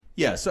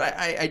Yeah, so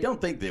I don't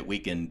think that we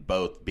can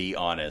both be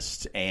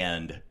honest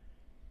and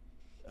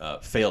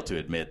fail to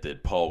admit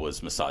that Paul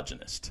was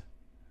misogynist.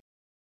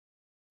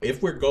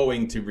 If we're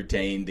going to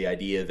retain the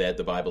idea that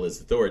the Bible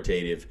is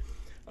authoritative,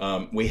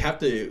 we have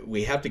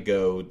to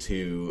go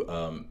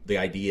to the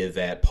idea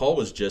that Paul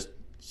was just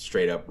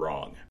straight up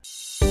wrong.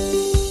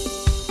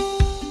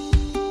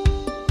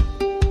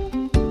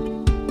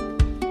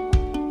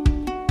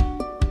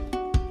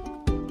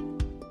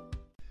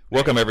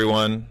 Welcome,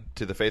 everyone,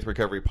 to the Faith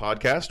Recovery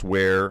Podcast,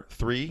 where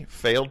three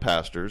failed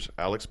pastors,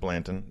 Alex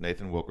Blanton,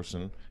 Nathan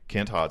Wilkerson,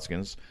 Kent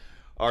Hodgkins,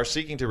 are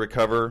seeking to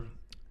recover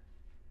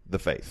the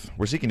faith.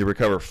 We're seeking to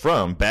recover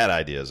from bad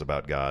ideas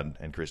about God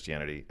and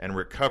Christianity and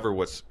recover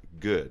what's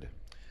good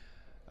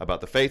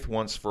about the faith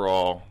once for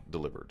all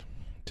delivered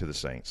to the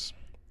saints.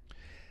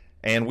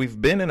 And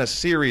we've been in a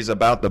series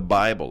about the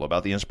Bible,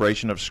 about the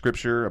inspiration of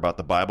Scripture, about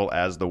the Bible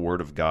as the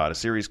Word of God, a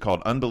series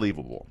called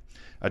Unbelievable,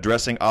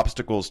 addressing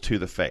obstacles to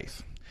the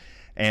faith.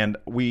 And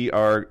we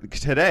are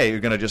today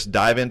going to just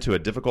dive into a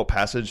difficult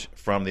passage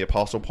from the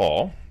Apostle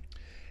Paul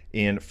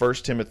in 1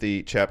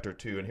 Timothy chapter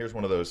 2. And here's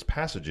one of those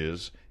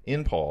passages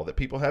in Paul that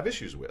people have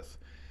issues with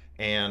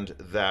and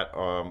that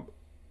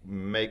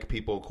make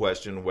people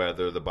question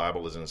whether the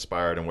Bible is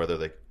inspired and whether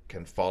they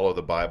can follow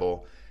the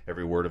Bible,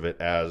 every word of it,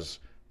 as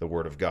the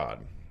Word of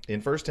God. In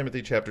 1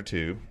 Timothy chapter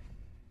 2,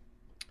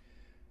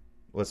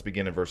 let's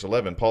begin in verse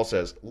 11. Paul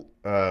says,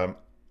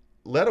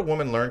 let a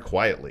woman learn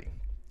quietly,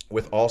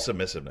 with all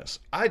submissiveness.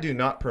 I do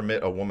not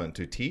permit a woman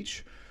to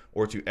teach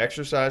or to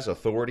exercise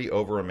authority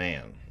over a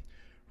man.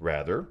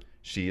 Rather,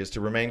 she is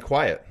to remain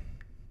quiet.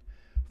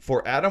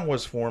 For Adam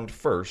was formed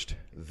first,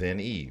 then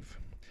Eve.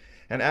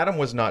 And Adam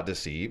was not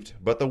deceived,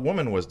 but the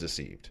woman was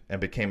deceived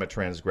and became a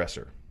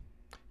transgressor.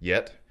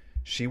 Yet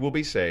she will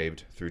be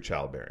saved through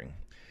childbearing,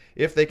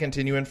 if they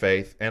continue in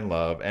faith and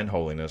love and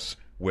holiness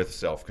with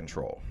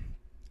self-control.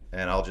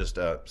 And I'll just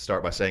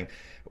start by saying,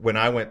 when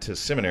I went to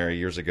seminary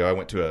years ago, I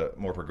went to a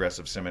more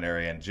progressive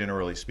seminary, and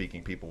generally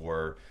speaking, people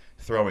were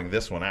throwing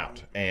this one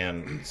out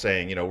and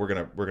saying, you know, we're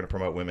gonna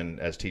promote women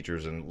as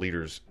teachers and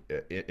leaders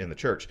in the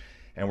church,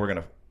 and we're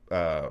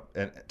gonna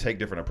take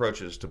different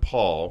approaches to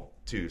Paul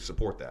to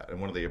support that. And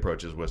one of the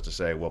approaches was to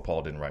say, well,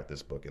 Paul didn't write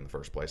this book in the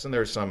first place. And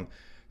there's some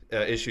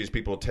issues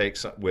people take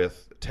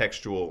with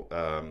textual.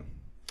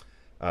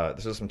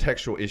 There's some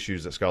textual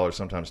issues that scholars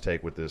sometimes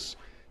take with this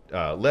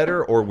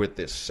letter or with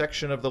this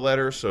section of the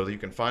letter, so that you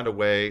can find a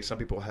way. Some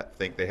people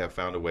think they have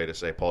found a way to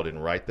say Paul didn't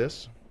write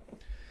this.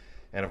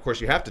 And of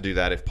course you have to do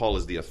that if Paul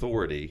is the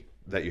authority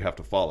that you have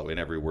to follow in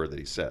every word that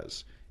he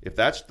says. If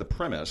that's the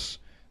premise,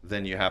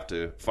 then you have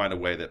to find a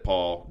way that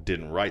Paul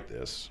didn't write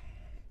this.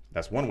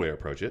 That's one way to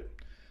approach it.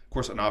 Of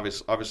course,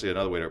 obviously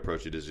another way to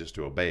approach it is just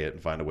to obey it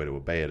and find a way to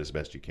obey it as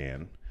best you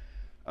can.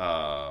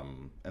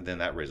 And then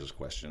that raises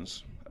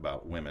questions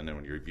about women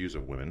and your views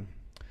of women.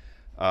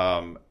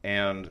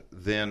 And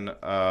then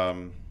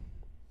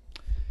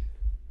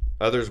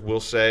others will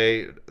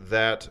say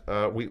that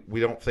we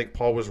don't think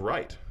Paul was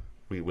right.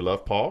 We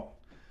love Paul,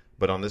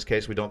 but on this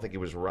case we don't think he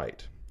was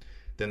right.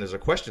 Then there's a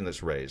question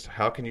that's raised.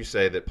 How can you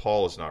say that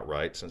Paul is not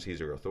right since he's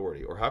your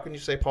authority? Or how can you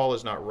say Paul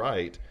is not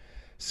right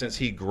since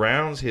he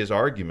grounds his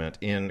argument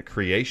in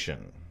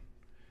creation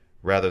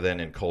rather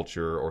than in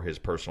culture or his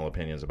personal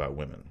opinions about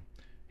women?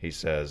 He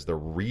says, the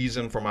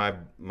reason for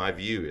my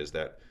view is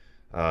that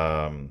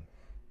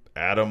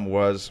Adam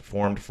was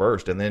formed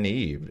first and then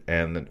Eve,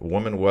 and the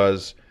woman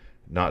was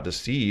not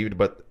deceived,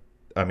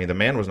 the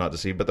man was not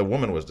deceived, but the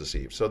woman was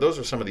deceived. So those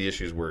are some of the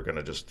issues we're going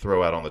to just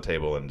throw out on the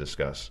table and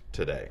discuss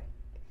today.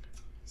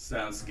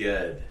 Sounds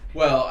good.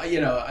 Well,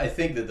 I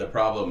think that the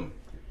problem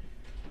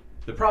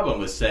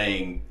with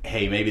saying,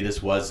 hey, maybe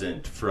this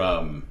wasn't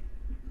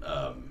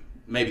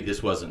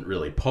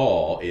really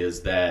Paul,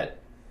 is that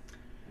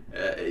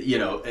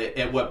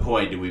at what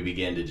point do we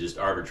begin to just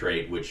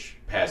arbitrate which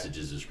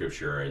passages of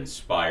Scripture are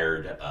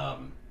inspired? I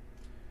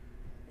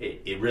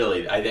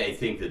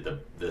think that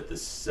the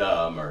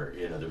sum, or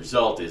the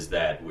result is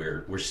that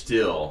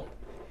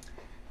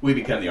we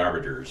become the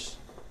arbiters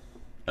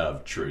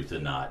of truth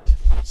and not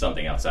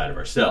something outside of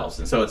ourselves,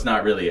 and so it's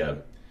not really a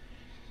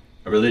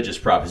religious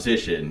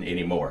proposition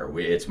anymore.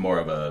 It's more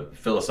of a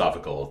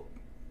philosophical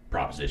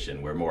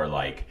proposition. We're more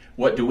like,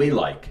 what do we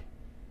like?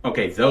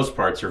 Okay, those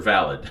parts are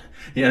valid,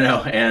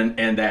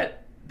 and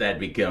that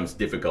becomes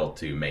difficult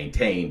to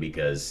maintain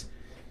because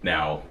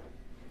now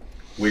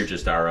we're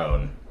just our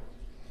own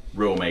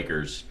rule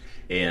makers,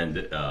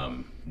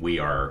 and we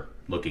are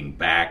looking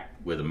back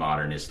with a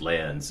modernist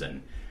lens,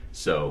 and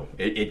so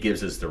it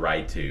gives us the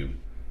right to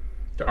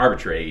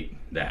arbitrate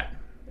that.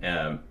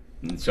 And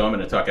so I'm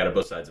going to talk out of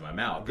both sides of my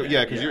mouth.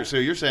 Yeah, because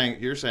you're saying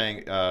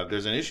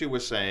there's an issue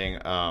with saying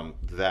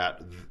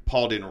that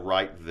Paul didn't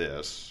write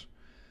this.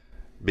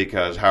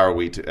 Because how are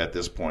we, at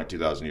this point,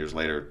 2,000 years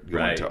later,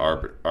 going to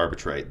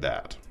arbitrate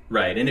that?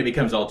 Right, and it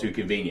becomes all too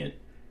convenient,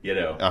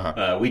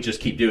 We just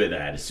keep doing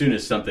that as soon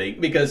as something,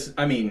 because,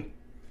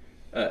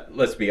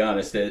 let's be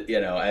honest,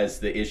 as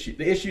the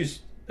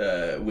issues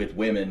with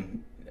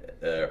women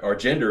are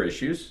gender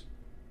issues,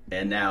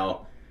 and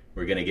now,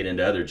 we're going to get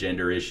into other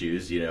gender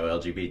issues,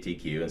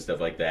 LGBTQ and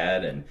stuff like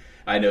that. And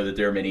I know that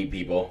there are many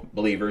people,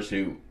 believers,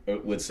 who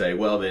would say,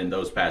 well, then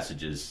those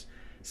passages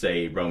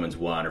say Romans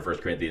 1 or 1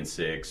 Corinthians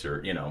 6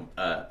 or,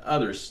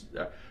 others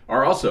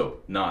are also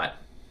not.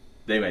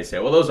 They may say,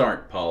 well, those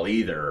aren't Paul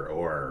either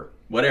or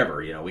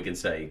whatever. We can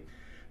say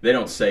they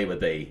don't say what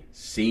they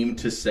seem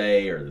to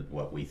say or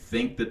what we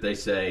think that they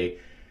say.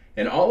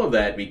 And all of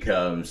that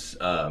becomes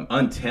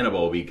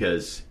untenable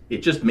because it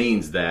just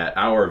means that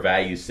our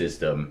value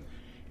system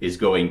is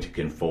going to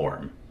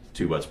conform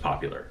to what's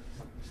popular.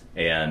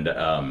 And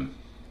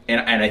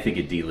I think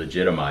it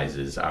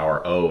delegitimizes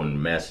our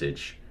own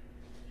message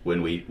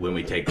when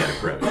we take that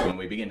approach. When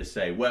we begin to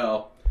say,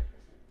 well,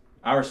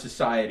 our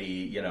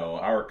society,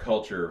 our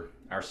culture,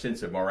 our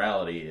sense of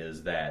morality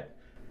is that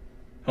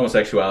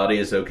homosexuality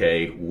is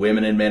okay,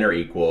 women and men are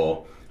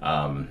equal,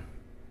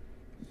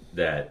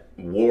 that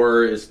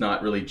war is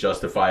not really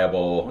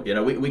justifiable.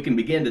 We can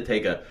begin to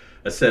take a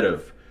set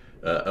of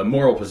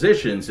moral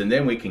positions, and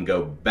then we can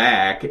go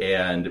back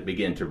and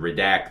begin to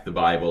redact the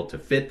Bible to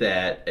fit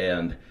that.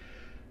 And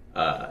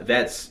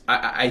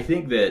I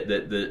think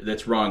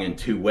that's wrong in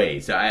two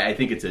ways. I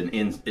think it's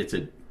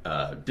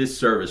a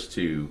disservice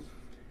to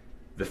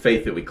the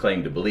faith that we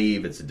claim to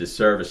believe. It's a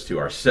disservice to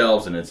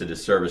ourselves, and it's a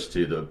disservice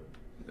to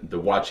the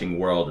watching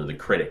world or the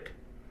critic.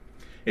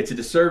 It's a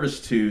disservice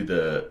to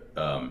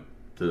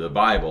the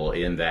Bible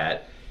in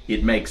that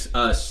it makes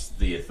us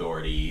the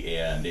authority,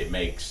 and it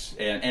makes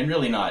and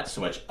really not so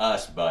much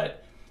us,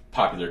 but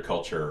popular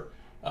culture,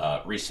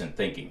 recent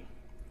thinking.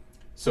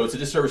 So it's a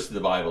disservice to the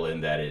Bible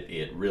in that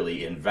it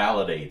really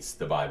invalidates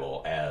the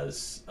Bible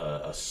as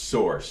a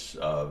source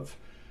of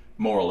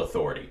moral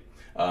authority.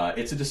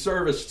 It's a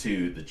disservice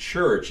to the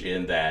church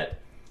in that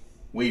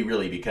we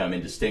really become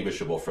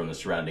indistinguishable from the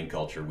surrounding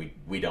culture.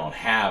 We don't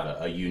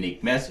have a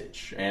unique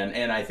message.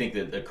 And I think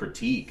that the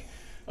critique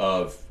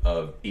of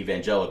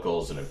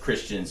evangelicals and of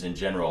Christians in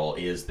general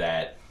is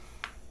that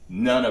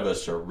none of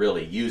us are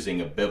really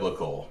using a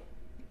biblical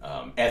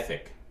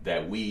ethic,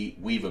 that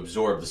we've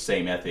absorbed the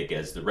same ethic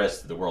as the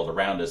rest of the world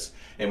around us,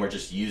 and we're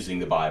just using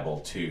the Bible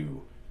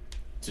to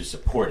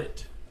support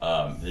it.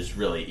 There's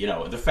really,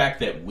 the fact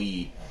that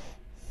we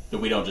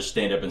don't just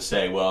stand up and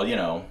say,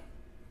 well,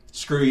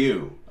 screw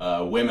you,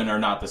 women are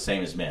not the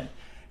same as men.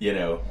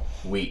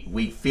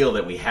 We feel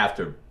that we have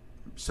to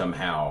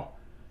somehow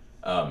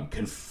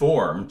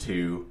conform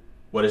to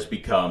what has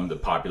become the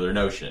popular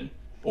notion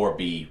or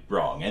be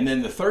wrong. And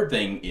then the third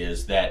thing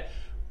is that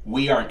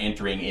we aren't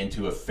entering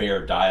into a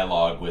fair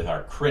dialogue with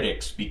our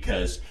critics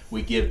because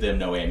we give them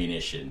no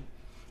ammunition.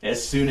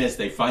 As soon as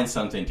they find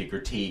something to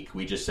critique,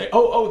 we just say,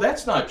 oh,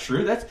 that's not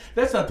true.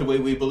 That's not the way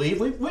we believe.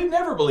 We've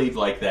never believed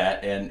like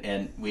that.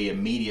 And we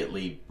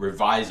immediately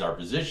revise our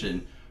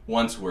position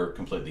once we're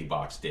completely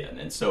boxed in.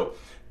 And so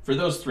for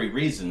those three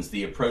reasons,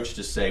 the approach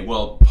to say,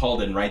 well, Paul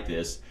didn't write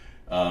this,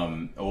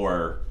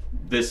 or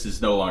this is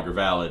no longer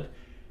valid,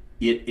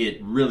 it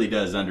really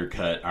does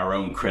undercut our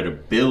own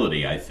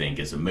credibility, I think,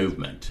 as a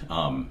movement.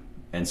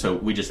 And so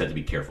we just have to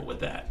be careful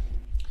with that.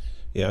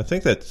 Yeah, I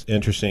think that's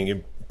interesting.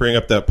 You bring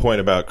up that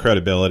point about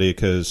credibility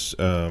because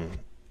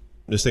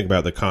just think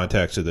about the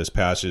context of this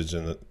passage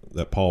and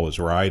that Paul was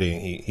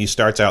writing. He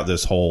starts out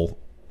this whole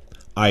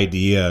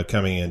idea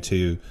coming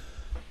into,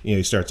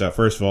 he starts out,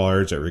 first of all,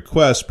 urge that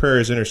requests,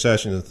 prayers,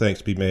 intercessions, and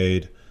thanks be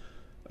made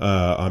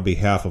on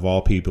behalf of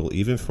all people,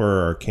 even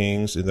for our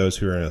kings and those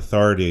who are in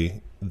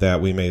authority,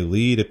 that we may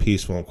lead a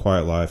peaceful and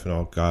quiet life in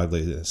all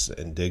godliness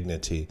and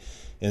dignity.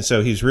 And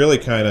so he's really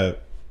kind of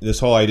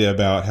this whole idea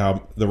about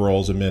how the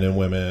roles of men and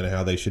women and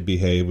how they should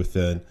behave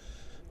within,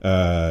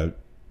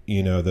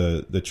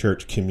 the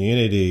church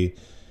community.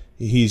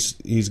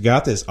 He's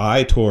got this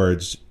eye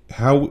towards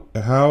how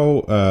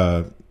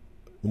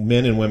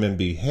men and women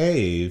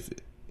behave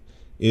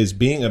is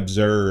being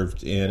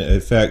observed, and it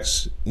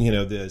affects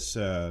this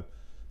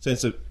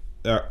sense of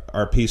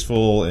our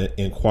peaceful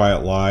and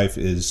quiet life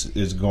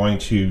is going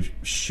to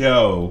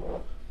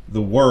show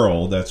the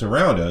world that's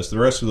around us, the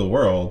rest of the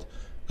world,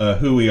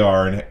 who we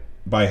are and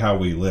by how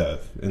we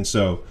live. And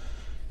so,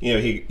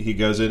 he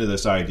goes into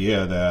this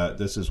idea that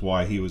this is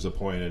why he was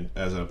appointed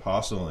as an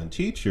apostle and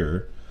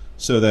teacher,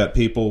 so that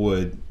people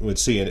would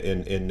see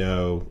and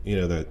know,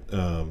 that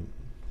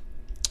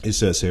it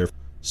says here,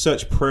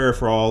 such prayer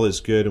for all is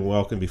good and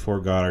welcome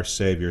before God our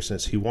Savior,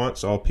 since he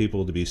wants all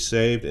people to be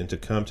saved and to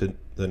come to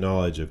the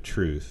knowledge of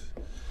truth.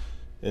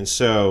 And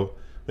so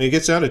when he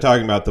gets down to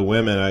talking about the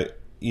women,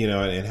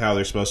 and how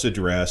they're supposed to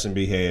dress and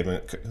behave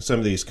and some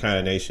of these kind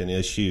of nation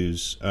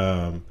issues,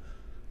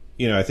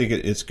 I think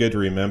it's good to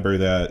remember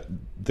that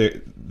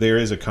there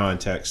is a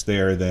context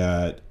there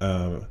that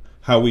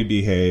how we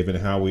behave and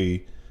how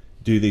we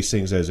do these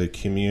things as a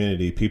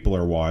community, people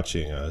are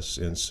watching us.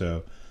 And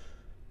so,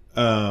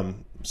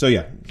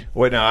 yeah.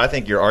 Well, now I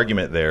think your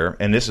argument there,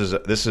 and this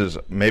is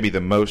maybe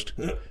the most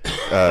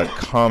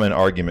common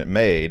argument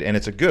made, and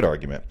it's a good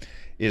argument,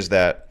 is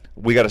that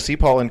we got to see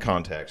Paul in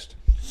context.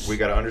 We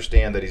got to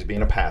understand that he's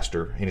being a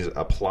pastor and he's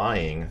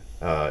applying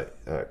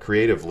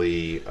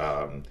creatively,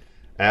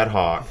 ad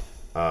hoc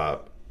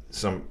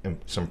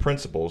some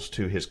principles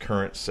to his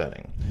current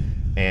setting,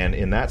 and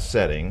in that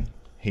setting,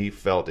 he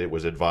felt it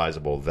was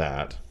advisable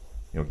that,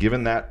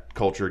 given that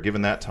culture,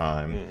 given that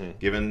time,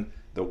 given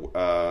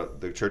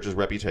the church's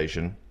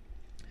reputation,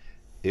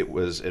 it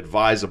was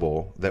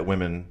advisable that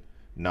women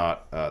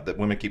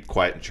keep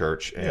quiet in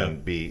church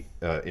and be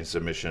in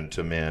submission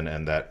to men,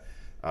 and that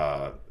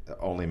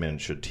only men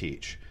should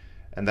teach.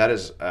 And that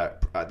is,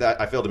 that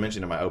I failed to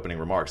mention in my opening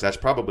remarks, that's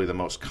probably the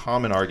most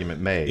common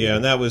argument made. Yeah,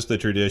 and that was the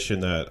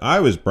tradition that I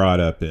was brought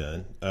up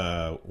in,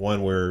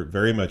 one where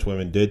very much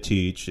women did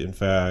teach. In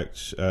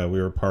fact, we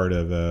were part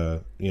of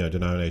a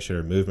denomination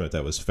or movement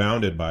that was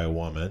founded by a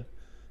woman,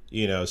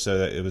 so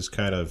that it was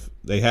kind of,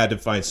 they had to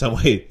find some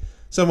way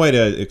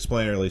to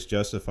explain or at least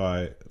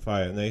justify it.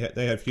 And they had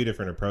a few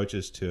different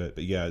approaches to it,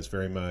 but yeah, it's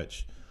very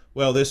much,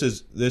 well, this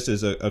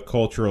is a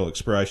cultural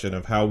expression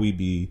of how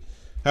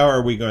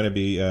are we going to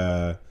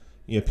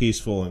be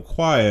peaceful and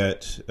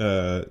quiet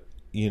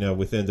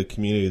within the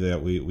community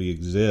that we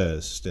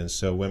exist. And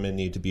so women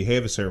need to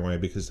behave a certain way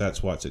because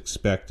that's what's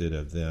expected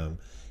of them,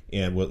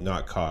 and will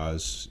not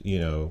cause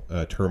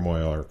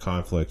turmoil or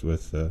conflict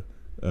with the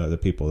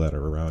people that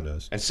are around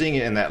us. And seeing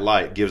it in that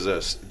light gives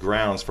us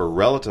grounds for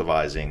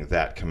relativizing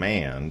that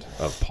command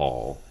of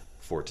Paul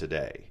for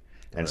today,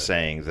 and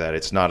saying that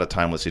it's not a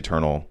timeless,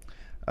 eternal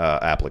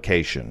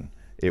application.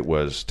 It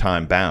was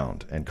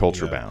time-bound and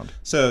culture-bound.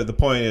 So the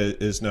point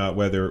is not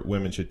whether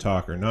women should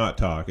talk or not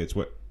talk.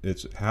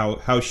 It's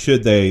how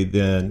should they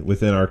then,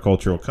 within our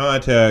cultural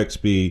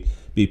context, be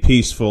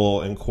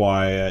peaceful and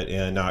quiet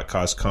and not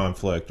cause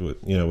conflict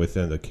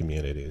within the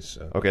communities.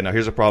 So. Okay, now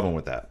here's a problem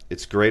with that.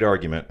 It's a great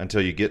argument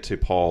until you get to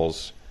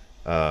Paul's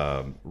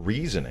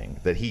reasoning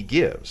that he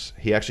gives.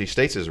 He actually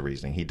states his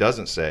reasoning. He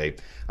doesn't say,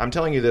 I'm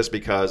telling you this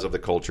because of the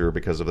culture,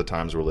 because of the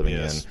times we're living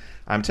in.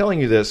 I'm telling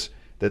you this,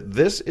 that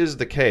this is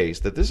the case,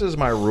 that this is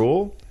my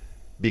rule,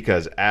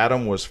 because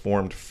Adam was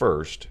formed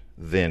first,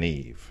 then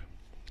Eve.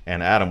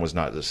 And Adam was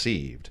not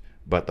deceived,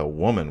 but the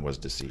woman was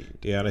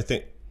deceived. Yeah, and I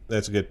think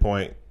that's a good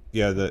point.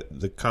 Yeah,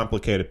 the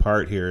complicated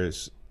part here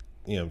is,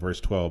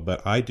 verse 12,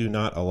 but I do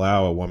not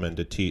allow a woman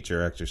to teach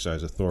or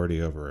exercise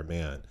authority over a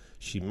man.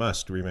 She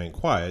must remain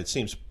quiet. It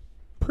seems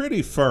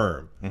pretty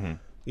firm. Mm-hmm.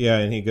 Yeah,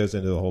 and he goes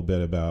into the whole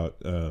bit about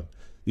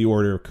the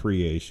order of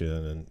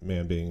creation and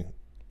man being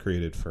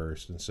created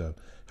first. And so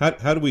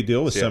how do we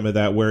deal with some of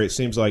that, where it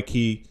seems like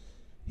he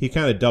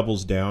kind of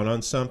doubles down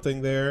on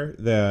something there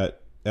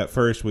that at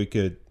first we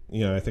could,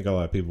 I think a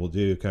lot of people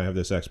do kind of have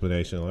this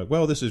explanation like,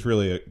 well, this is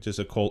really just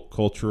a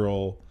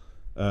cultural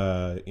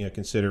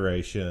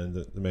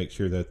consideration to make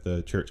sure that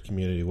the church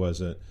community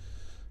wasn't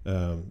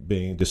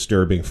being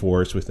disturbing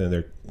force within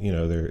their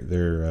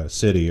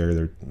city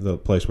or the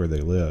place where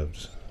they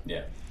lived.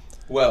 Yeah.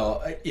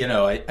 Well,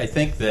 I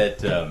think that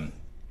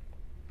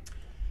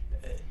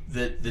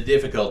the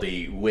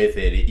difficulty with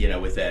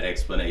it, with that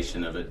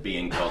explanation of it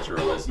being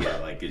cultural is,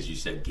 like as you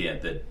said,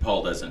 Kent, that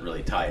Paul doesn't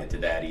really tie it to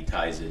that. He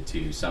ties it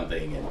to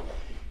something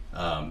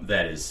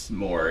that is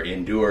more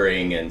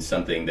enduring and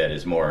something that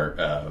is more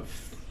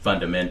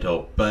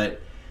fundamental.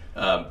 But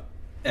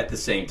at the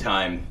same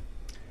time,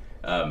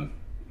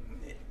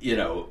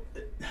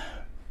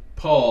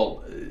 Paul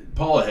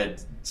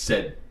had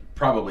said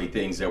probably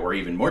things that were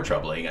even more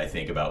troubling, I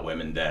think, about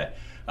women that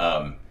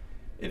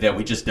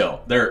we just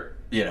don't.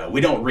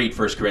 We don't read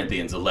 1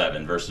 Corinthians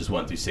 11 verses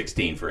 1 through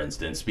 16, for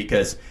instance,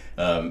 because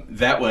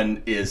that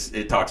one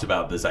it talks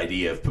about this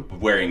idea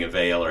of wearing a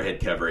veil or head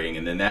covering,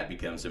 and then that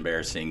becomes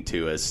embarrassing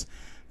to us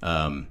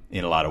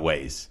in a lot of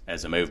ways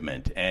as a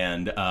movement.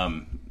 And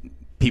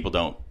people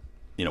don't,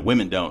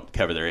 women don't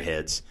cover their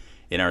heads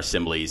in our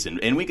assemblies,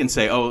 and we can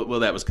say, oh,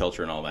 well, that was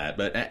culture and all that.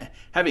 But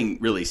having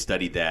really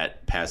studied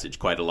that passage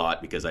quite a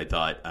lot, because I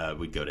thought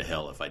we'd go to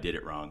hell if I did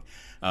it wrong,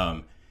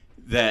 I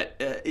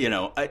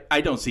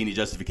don't see any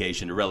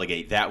justification to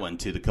relegate that one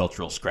to the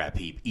cultural scrap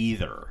heap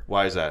either.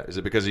 Why is that? Is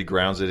it because he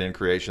grounds it in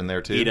creation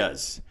there too? He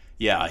does,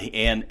 yeah,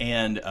 and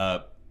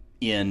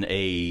in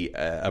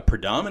a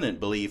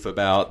predominant belief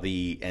about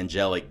the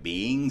angelic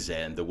beings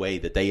and the way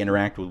that they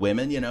interact with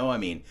women.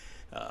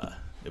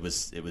 It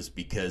was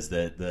because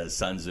the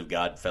sons of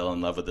God fell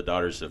in love with the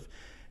daughters of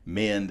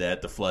men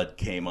that the flood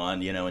came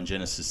on, in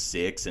Genesis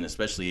 6, and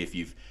especially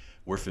if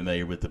we're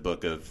familiar with the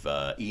book of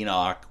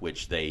Enoch,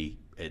 which they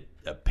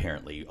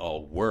apparently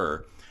all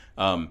were.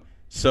 Paul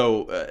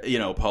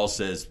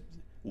says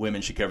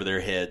women should cover their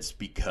heads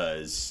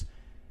because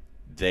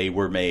they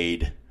were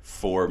made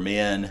for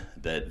men,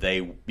 that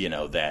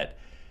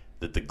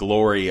that the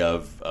glory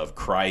of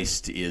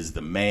Christ is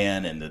the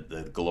man, and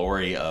the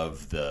glory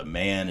of the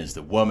man is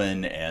the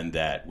woman, and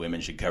that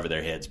women should cover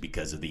their heads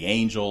because of the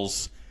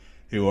angels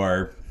who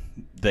are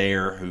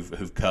there,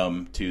 who've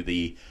come to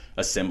the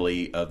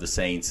assembly of the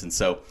saints. And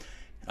so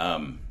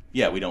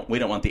we don't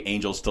want the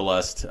angels to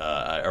lust,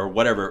 or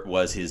whatever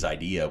was his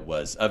idea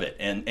was of it.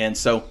 And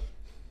so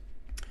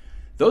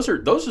those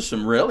are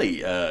some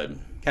really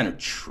kind of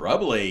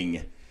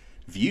troubling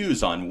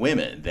views on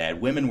women,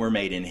 that women were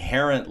made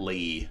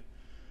inherently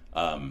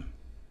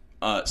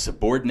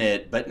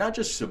subordinate, but not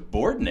just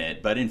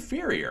subordinate, but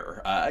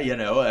inferior.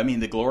 I mean,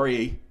 the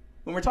glory,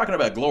 when we're talking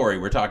about glory,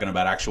 we're talking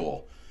about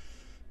actual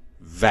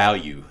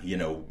value,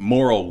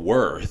 moral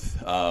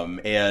worth.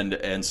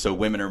 And so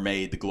women are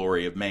made the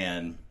glory of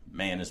man.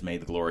 Man is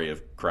made the glory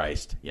of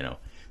Christ,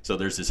 So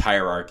there's this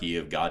hierarchy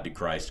of God to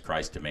Christ,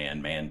 Christ to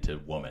man, man to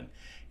woman.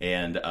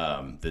 And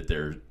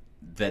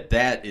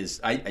that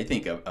is, I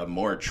think, a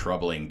more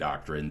troubling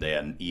doctrine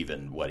than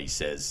even what he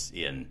says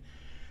in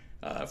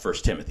 1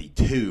 Timothy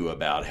 2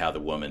 about how the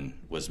woman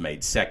was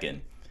made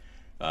second.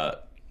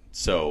 But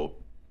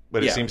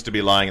it seems to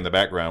be lying in the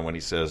background when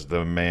he says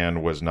the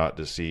man was not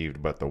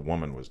deceived, but the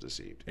woman was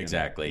deceived.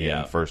 Exactly, in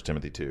 1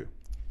 Timothy 2.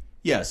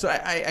 Yeah, so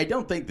I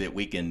don't think that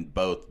we can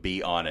both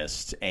be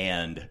honest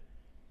and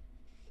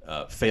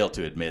fail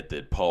to admit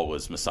that Paul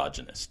was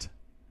misogynist.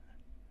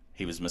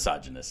 He was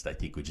misogynist. I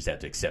think we just have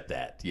to accept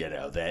that,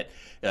 that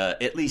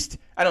at least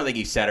I don't think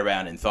he sat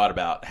around and thought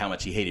about how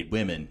much he hated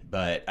women,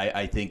 but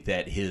I think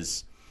that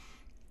his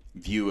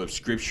view of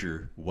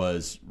Scripture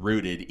was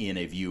rooted in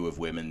a view of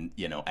women,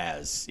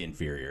 as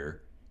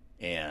inferior,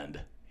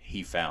 and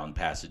he found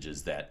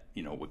passages that,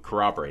 would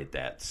corroborate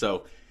that.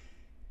 So,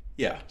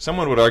 yeah.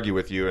 Someone would argue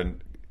with you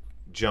and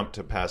jump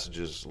to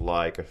passages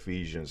like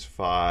Ephesians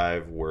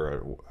 5,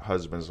 where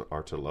husbands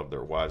are to love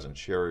their wives and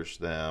cherish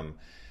them,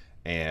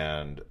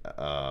 and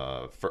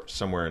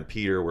somewhere in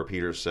Peter where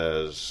Peter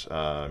says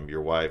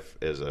your wife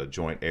is a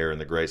joint heir in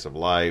the grace of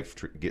life,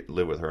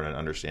 live with her in an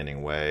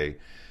understanding way.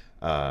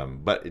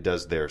 But it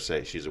does there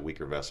say she's a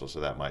weaker vessel, so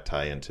that might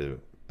tie into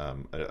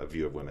a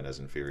view of women as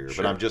inferior.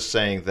 Sure. But I'm just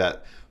saying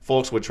that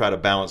folks would try to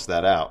balance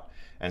that out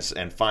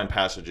and find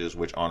passages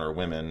which honor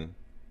women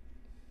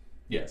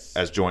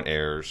as joint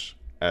heirs,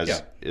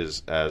 as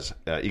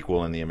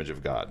equal in the image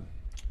of God.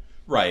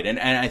 Right, and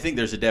I think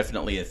there's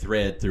definitely a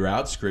thread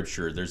throughout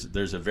Scripture.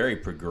 There's a very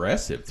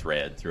progressive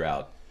thread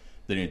throughout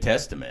the New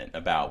Testament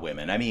about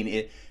women. I mean,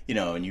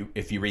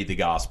 if you read the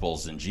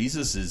Gospels, and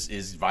Jesus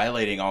is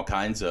violating all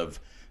kinds of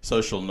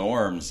social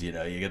norms. You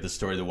get the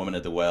story of the woman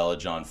at the well at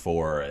John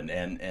 4,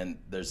 and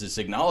there's this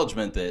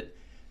acknowledgement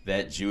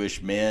that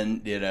Jewish men,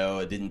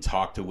 didn't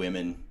talk to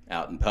women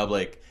out in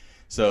public.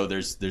 So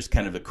there's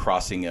kind of the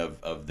crossing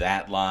of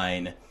that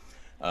line.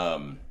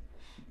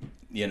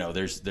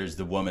 There's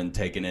the woman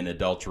taken in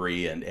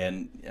adultery, and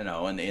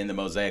in the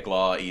Mosaic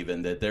Law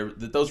even that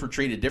those were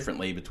treated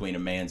differently between a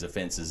man's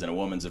offenses and a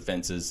woman's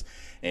offenses,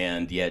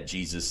 and yet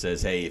Jesus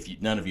says, hey, if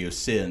none of you have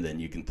sinned, then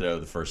you can throw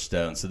the first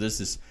stone. So there's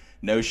this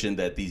notion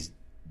that these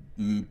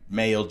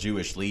male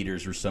Jewish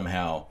leaders are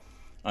somehow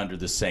under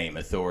the same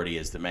authority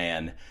as the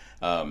man.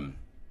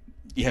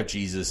 You have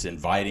Jesus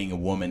inviting a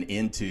woman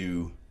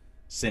into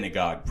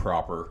synagogue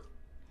proper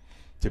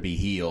to be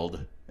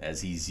healed,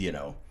 as he's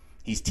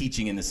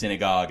teaching in the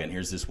synagogue, and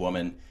here's this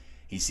woman.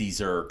 He sees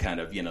her kind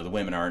of, the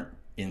women aren't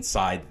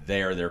inside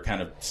there. They're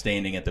kind of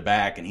standing at the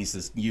back, and he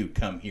says, you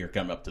come here,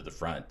 come up to the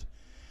front.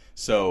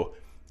 So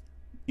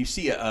you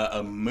see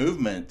a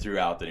movement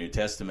throughout the New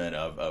Testament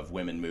of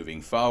women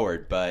moving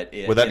forward. But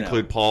would that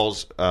include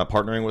Paul's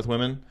partnering with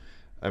women?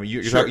 I mean,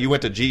 you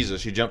went to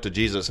Jesus, you jumped to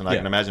Jesus, and I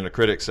can imagine a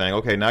critic saying,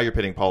 okay, now you're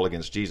pitting Paul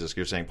against Jesus.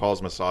 You're saying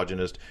Paul's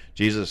misogynist,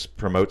 Jesus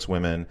promotes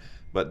women.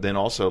 But then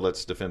also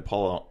let's defend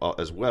Paul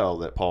as well,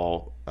 that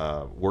Paul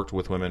worked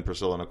with women,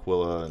 Priscilla and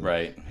Aquila, and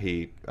right.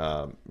 He,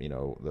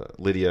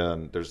 Lydia,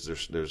 and there's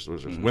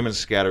women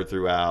scattered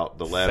throughout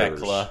the letters.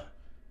 Thecla.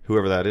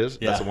 Whoever that is,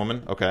 that's a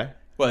woman? Okay.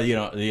 Well,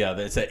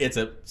 it's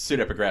a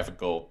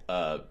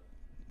pseudepigraphical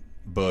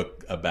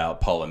book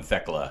about Paul and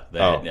Thecla.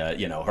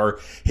 That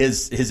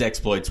his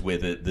exploits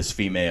with this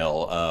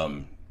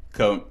female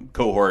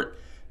cohort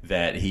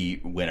that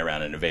he went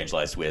around and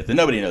evangelized with, and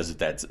nobody knows if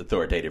that's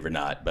authoritative or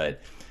not,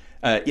 but.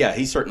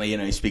 He certainly,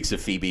 he speaks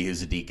of Phoebe,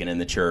 who's a deacon in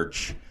the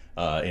church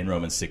in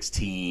Romans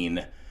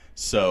 16.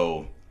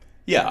 So,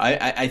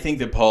 I think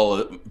that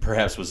Paul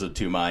perhaps was of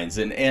two minds.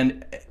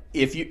 And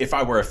if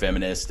I were a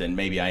feminist, and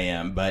maybe I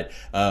am, but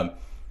I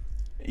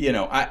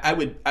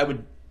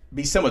would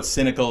be somewhat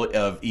cynical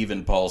of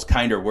even Paul's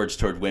kinder words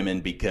toward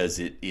women, because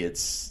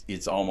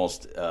it's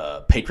almost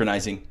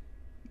patronizing.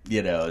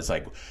 It's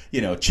like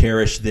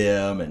cherish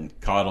them and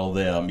coddle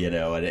them.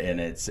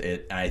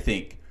 And I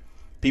think.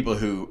 People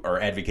who are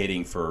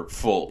advocating for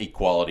full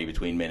equality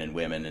between men and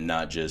women, and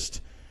not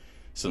just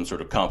some sort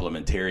of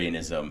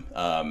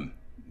complementarianism,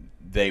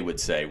 they would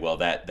say, well,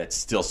 that's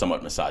still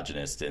somewhat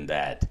misogynist, in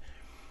that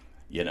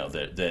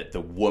that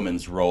the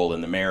woman's role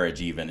in the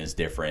marriage even is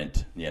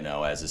different,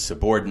 as a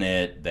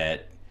subordinate,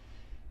 that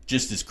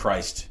just as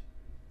Christ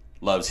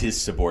loves his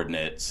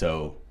subordinate,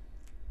 so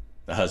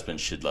the husband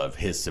should love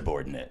his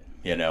subordinate,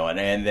 and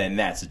then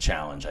that's a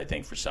challenge, I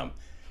think, for some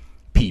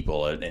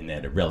people, and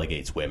that it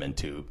relegates women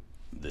to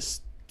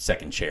this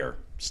second chair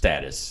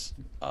status,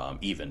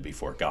 even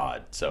before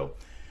God. So,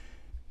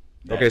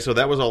 okay, so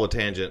that was all a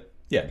tangent.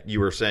 Yeah, you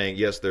were saying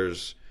yes.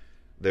 There's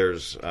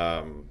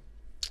a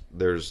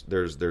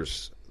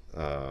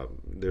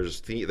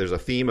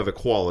theme of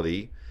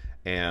equality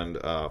and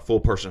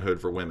full personhood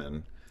for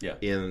women. Yeah.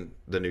 In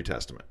the New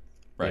Testament.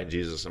 Right. in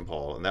Jesus and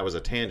Paul. And that was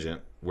a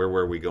tangent. Where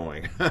were we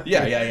going?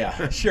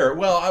 Yeah. Sure.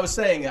 Well, I was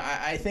saying,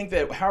 I think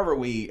that however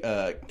we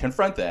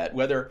confront that,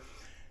 whether,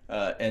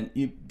 and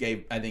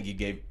I think you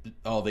gave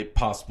all the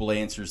possible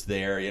answers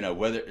there,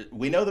 whether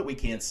we know that we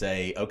can't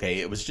say, okay,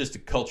 it was just a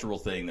cultural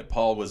thing that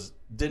Paul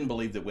didn't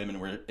believe that women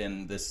were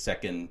in this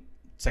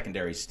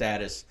secondary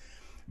status,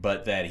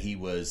 but that he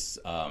was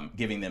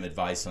giving them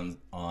advice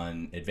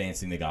on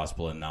advancing the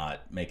gospel and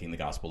not making the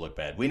gospel look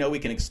bad. We know we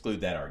can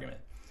exclude that argument.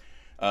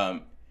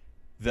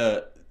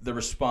 The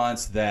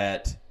response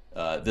that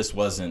this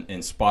wasn't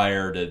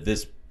inspired,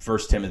 this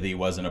First Timothy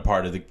isn't a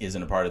part of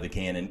the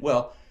canon.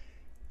 Well,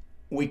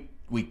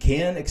 we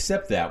can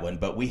accept that one,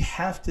 but we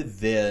have to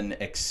then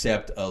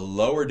accept a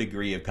lower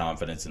degree of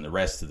confidence in the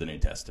rest of the New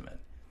Testament.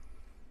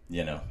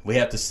 We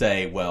have to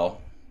say,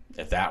 well,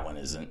 if that one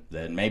isn't,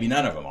 then maybe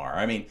none of them are.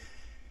 I mean,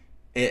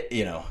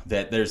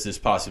 that there's this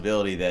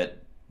possibility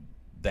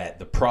that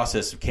the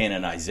process of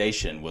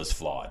canonization was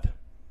flawed.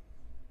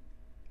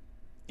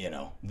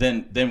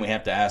 Then we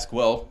have to ask,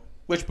 well,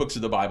 which books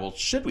of the Bible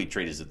should we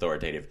treat as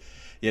authoritative?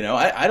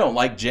 I don't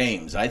like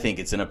James. I think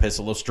it's an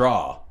epistle of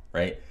straw,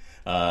 right?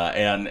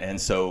 And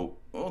so,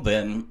 well,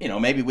 then,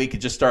 maybe we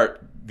could just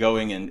start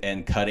going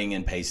and cutting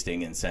and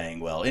pasting and saying,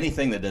 well,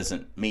 anything that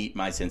doesn't meet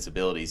my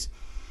sensibilities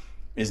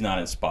is not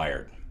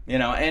inspired.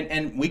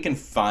 And we can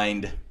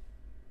find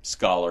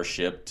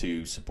scholarship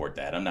to support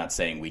that. I'm not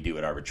saying we do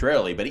it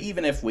arbitrarily, but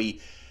even if we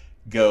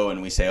go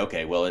and we say,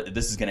 okay, well,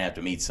 this is going to have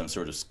to meet some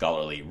sort of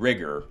scholarly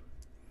rigor.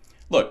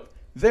 Look,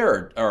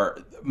 there are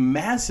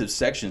massive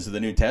sections of the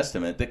New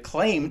Testament that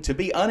claim to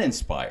be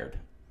uninspired.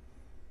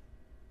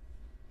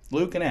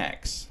 Luke and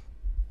Acts.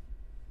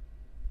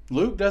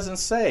 Luke doesn't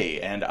say,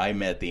 and I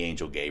met the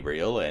angel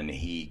Gabriel, and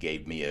he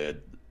gave me a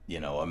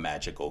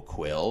magical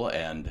quill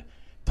and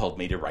told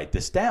me to write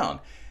this down.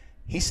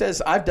 He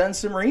says, I've done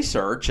some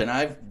research, and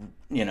I've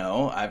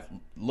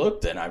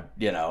looked, and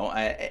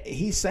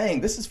he's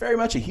saying this is very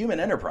much a human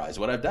enterprise,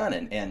 what I've done.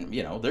 And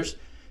there's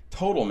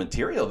total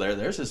material there.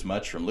 There's as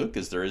much from Luke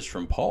as there is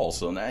from Paul.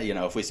 So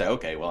now, if we say,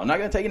 okay, well, I'm not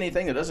going to take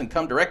anything that doesn't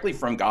come directly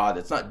from God,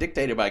 it's not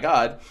dictated by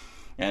God,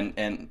 and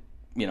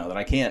that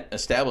I can't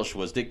establish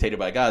was dictated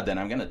by God, then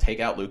I'm going to take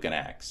out Luke and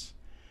Acts.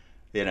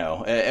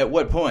 At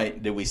what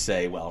point do we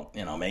say, well,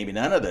 maybe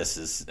none of this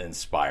is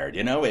inspired?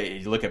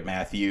 You look at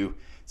Matthew.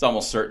 It's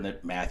almost certain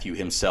that Matthew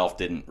himself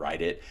didn't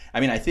write it.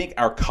 I mean, I think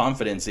our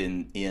confidence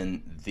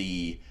in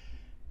the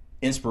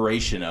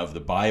inspiration of the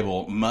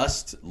Bible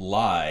must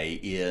lie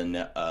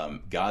in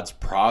God's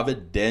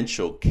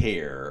providential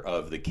care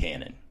of the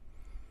canon.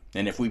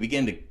 And if we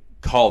begin to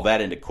call that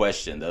into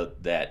question,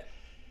 that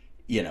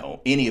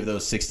any of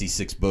those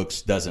 66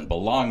 books doesn't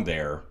belong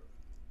there,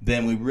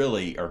 then we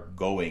really are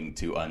going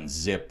to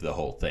unzip the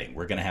whole thing.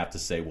 We're going to have to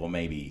say, well,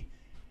 maybe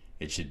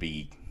it should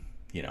be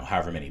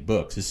however many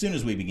books. As soon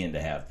as we begin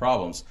to have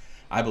problems,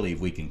 I believe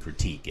we can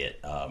critique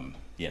it.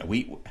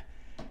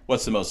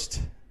 What's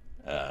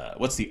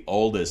the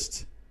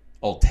oldest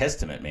Old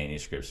Testament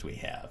manuscripts we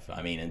have?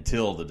 I mean,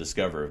 until the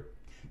discovery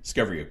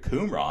of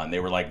Qumran, they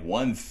were like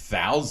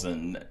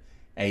 1000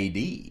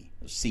 A.D.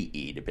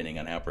 CE, depending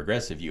on how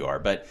progressive you are.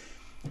 But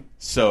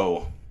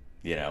so,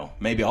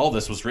 maybe all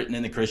this was written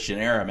in the Christian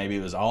era. Maybe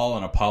it was all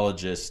an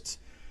apologist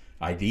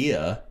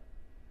idea,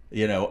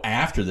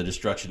 after the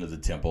destruction of the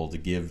temple to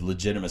give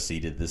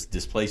legitimacy to this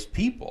displaced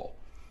people.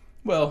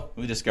 Well,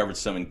 we discovered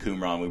some in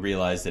Qumran. We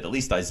realized that at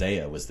least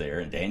Isaiah was there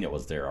and Daniel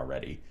was there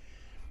already.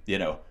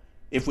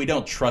 If we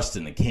don't trust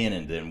in the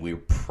canon, then we're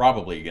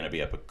probably going to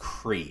be up a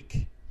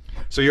creek.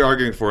 So you're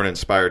arguing for an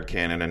inspired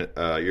canon, and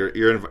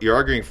you're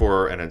arguing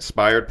for an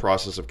inspired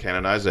process of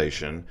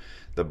canonization.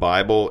 The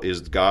Bible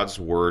is God's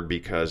word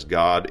because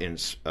God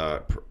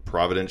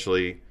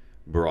providentially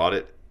brought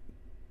it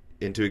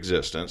into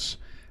existence.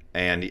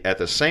 And at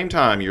the same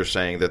time, you're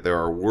saying that there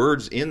are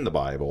words in the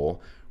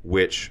Bible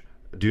which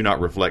do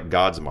not reflect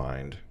God's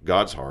mind,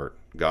 God's heart,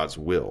 God's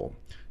will.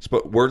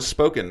 Words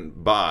spoken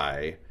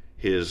by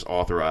his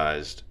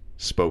authorized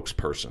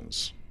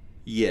spokespersons.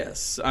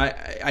 Yes, I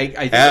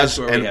think that's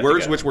where we have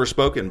words to go. Which were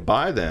spoken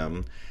by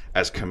them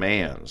as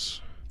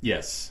commands.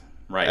 Yes,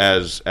 right.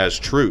 As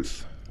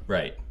truth.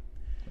 Right.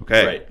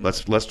 Okay. Right.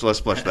 Let's flesh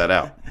that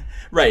out.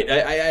 Right.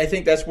 I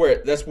think that's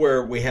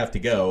where we have to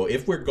go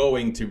if we're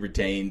going to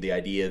retain the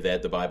idea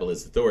that the Bible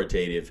is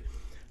authoritative.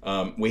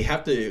 We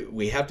have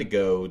to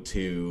go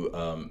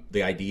to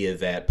the idea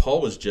that Paul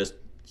was just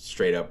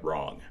straight up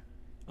wrong.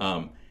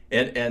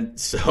 And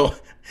so,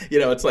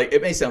 it's like,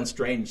 it may sound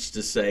strange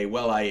to say,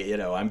 well,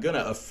 I'm going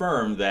to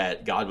affirm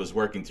that God was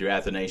working through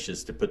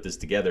Athanasius to put this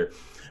together,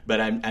 but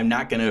I'm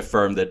not going to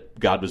affirm that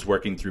God was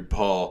working through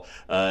Paul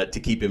to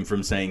keep him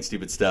from saying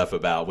stupid stuff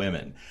about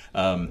women.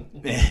 But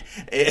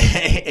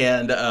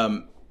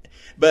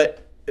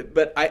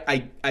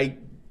I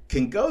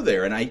can go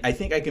there, and I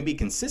think I can be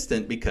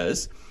consistent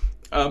because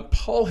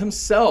Paul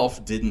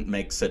himself didn't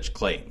make such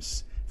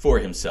claims for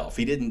himself.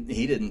 He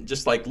didn't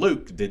just like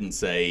Luke didn't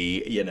say,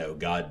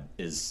 God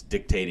is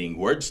dictating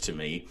words to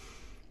me.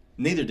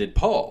 Neither did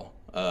Paul.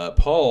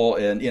 Paul,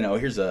 and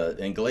here's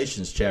in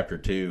Galatians chapter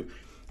 2,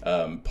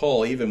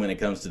 Paul, even when it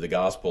comes to the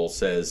gospel,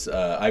 says,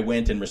 I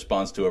went in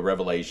response to a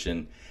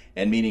revelation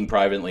and meeting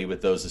privately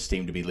with those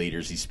esteemed to be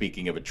leaders. He's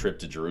speaking of a trip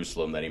to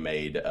Jerusalem that he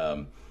made.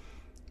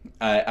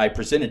 I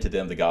presented to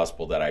them the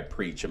gospel that I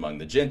preach among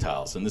the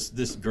Gentiles. And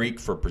this Greek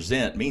for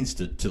present means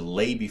to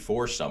lay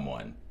before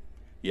someone,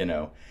 you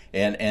know.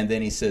 And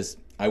then he says,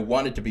 I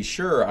wanted to be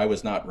sure I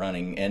was not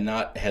running and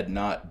had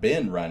not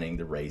been running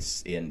the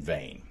race in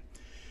vain.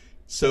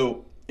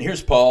 So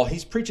here's Paul.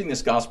 He's preaching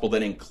this gospel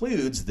that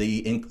includes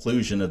the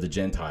inclusion of the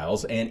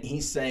Gentiles. And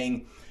he's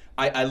saying,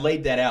 I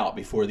laid that out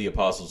before the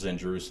apostles in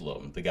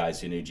Jerusalem, the guys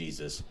who knew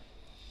Jesus.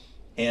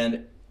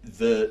 And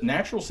the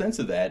natural sense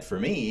of that for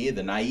me,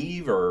 the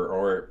naive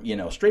or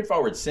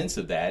straightforward sense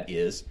of that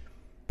is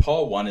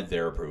Paul wanted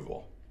their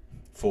approval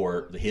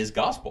for his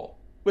gospel,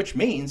 which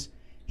means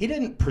he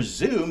didn't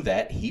presume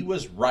that he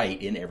was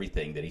right in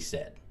everything that he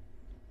said.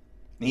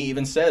 He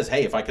even says,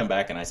 hey, if I come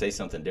back and I say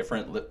something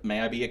different,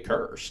 may I be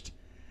accursed.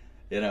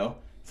 1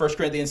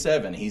 Corinthians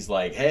 7, he's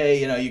like,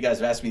 hey, you guys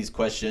have asked me these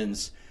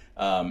questions.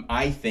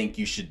 I think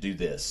you should do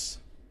this.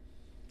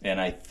 And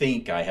I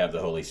think I have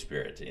the Holy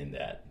Spirit in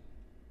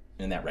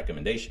that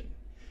recommendation.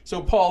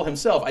 So Paul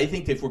himself, I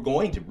think if we're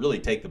going to really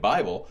take the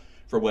Bible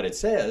for what it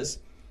says,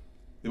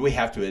 we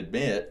have to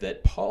admit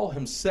that Paul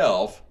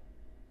himself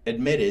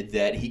admitted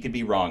that he could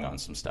be wrong on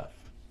some stuff.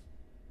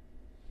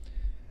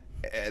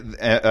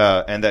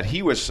 And that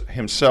he was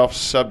himself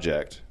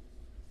subject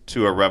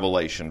to a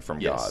revelation from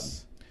God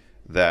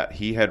that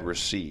he had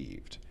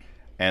received,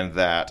 and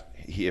that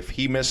if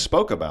he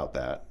misspoke about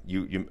that,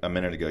 you a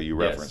minute ago you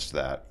referenced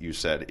that. You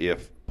said,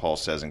 if Paul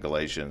says in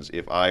Galatians,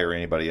 if I or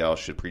anybody else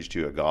should preach to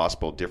you a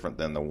gospel different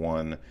than the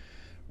one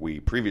we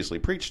previously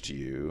preached to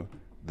you,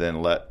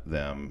 then let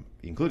them,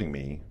 including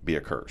me, be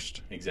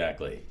accursed.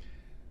 Exactly.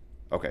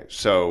 Okay,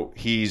 so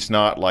he's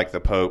not like the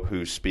Pope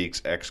who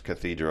speaks ex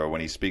cathedra.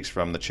 When he speaks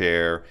from the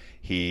chair,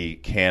 he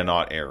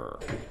cannot err.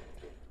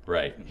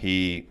 Right.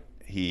 He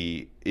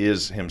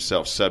is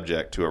himself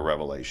subject to a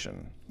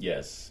revelation.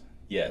 Yes.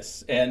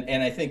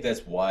 And I think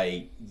that's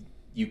why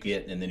you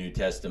get in the New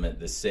Testament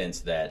the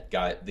sense that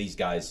these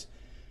guys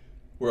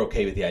were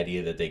okay with the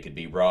idea that they could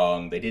be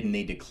wrong. They didn't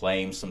need to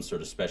claim some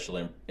sort of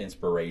special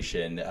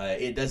inspiration.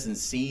 It doesn't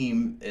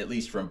seem, at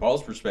least from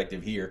Paul's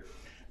perspective here,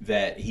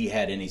 that he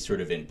had any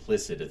sort of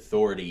implicit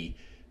authority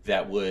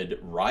that would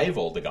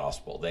rival the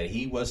gospel, that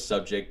he was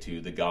subject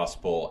to the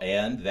gospel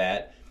and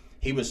that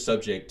he was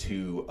subject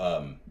to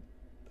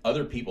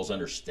other people's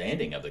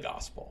understanding of the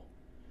gospel.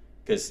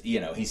 Because,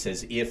 he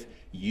says,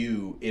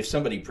 if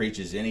somebody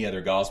preaches any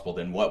other gospel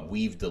than what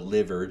we've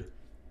delivered,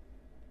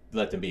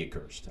 let them be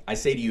accursed. I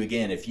say to you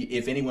again,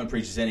 if anyone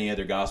preaches any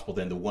other gospel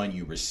than the one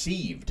you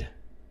received,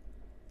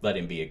 let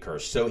him be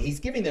accursed. So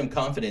he's giving them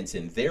confidence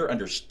in their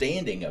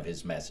understanding of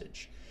his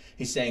message.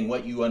 He's saying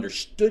what you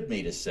understood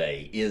me to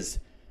say is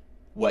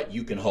what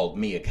you can hold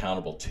me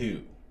accountable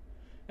to.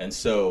 And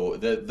so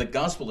the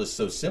gospel is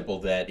so simple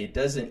that it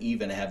doesn't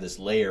even have this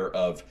layer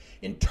of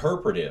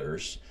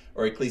interpreters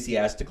or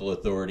ecclesiastical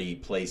authority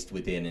placed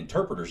within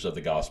interpreters of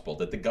the gospel,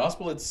 that the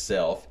gospel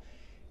itself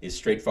is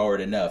straightforward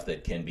enough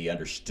that can be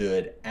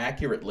understood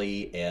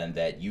accurately and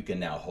that you can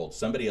now hold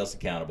somebody else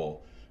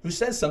accountable who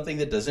says something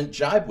that doesn't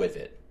jibe with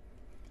it.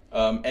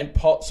 And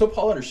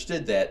Paul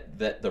understood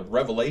that the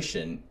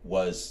revelation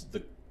was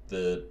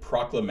the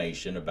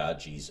proclamation about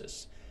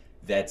Jesus.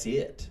 That's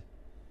it.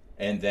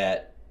 And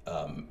that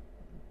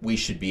we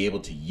should be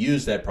able to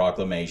use that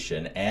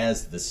proclamation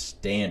as the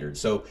standard.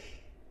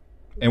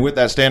 And with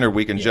that standard,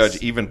 we can judge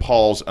even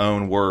Paul's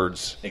own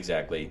words.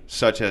 Exactly.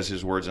 Such as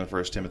his words in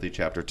 1 Timothy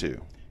chapter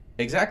 2.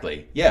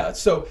 Exactly. Yeah.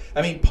 So,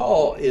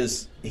 Paul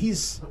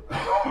he's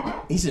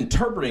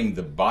interpreting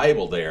the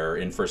Bible there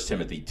in 1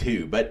 Timothy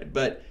 2,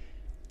 but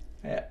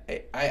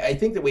I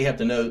think that we have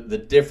to know the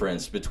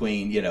difference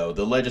between,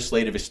 the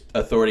legislative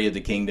authority of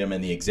the kingdom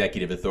and the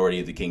executive authority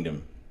of the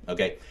kingdom.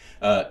 Okay?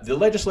 The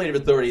legislative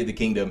authority of the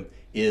kingdom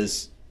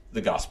is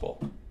the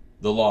gospel,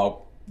 the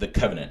law, the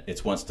covenant.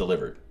 It's once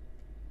delivered.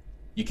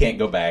 You can't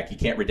go back. You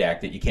can't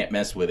redact it. You can't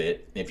mess with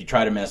it. If you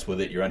try to mess with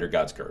it, you're under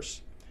God's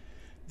curse.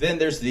 Then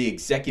there's the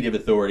executive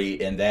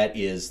authority, and that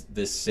is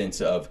this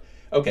sense of,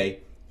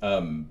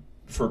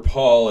 for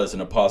Paul as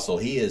an apostle,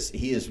 he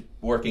is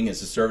working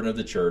as a servant of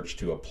the church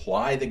to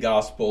apply the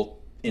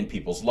gospel in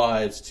people's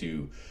lives,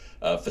 to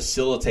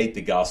facilitate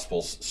the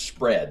gospel's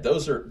spread.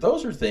 Those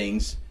are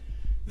things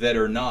that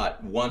are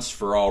not once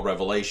for all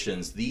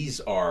revelations. These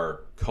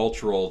are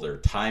cultural. They're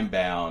time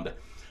bound.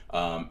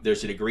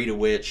 There's a degree to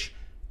which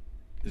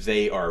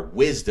they are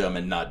wisdom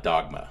and not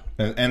dogma.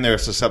 And they're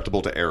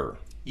susceptible to error.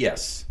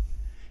 Yes.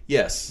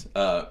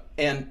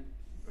 And,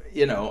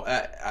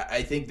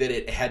 I think that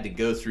it had to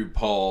go through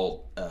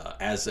Paul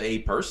as a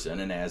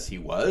person and as he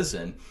was.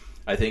 And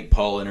I think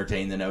Paul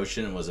entertained the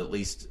notion and was at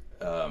least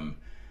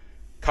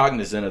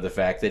cognizant of the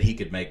fact that he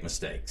could make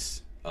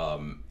mistakes.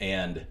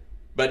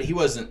 But he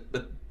wasn't,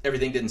 but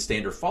everything didn't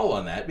stand or fall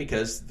on that,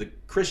 because the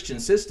Christian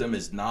system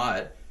is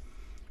not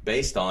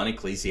based on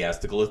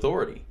ecclesiastical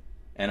authority.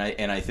 And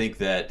I think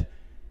that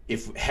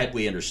had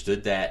we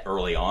understood that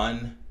early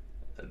on,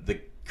 the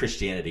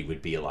Christianity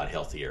would be a lot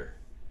healthier.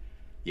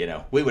 You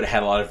know, we would have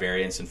had a lot of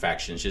variants and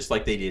factions just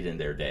like they did in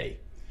their day.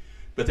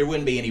 But there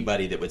wouldn't be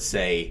anybody that would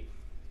say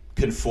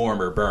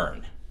conform or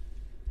burn.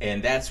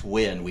 And that's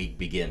when we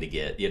begin to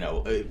get, you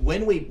know,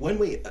 when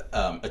we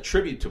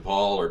attribute to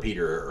Paul or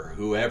Peter or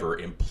whoever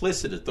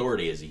implicit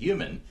authority as a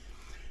human,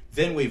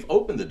 then we've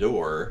opened the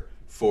door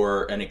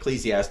for an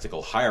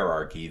ecclesiastical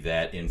hierarchy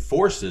that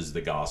enforces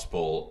the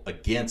gospel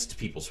against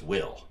people's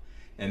will.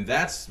 And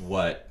that's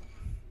what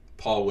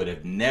Paul would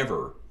have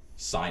never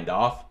signed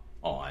off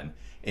on.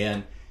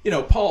 And, you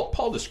know,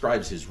 Paul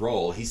describes his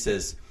role. He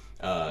says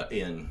I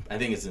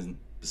think it's in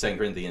 2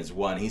 Corinthians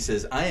 1, he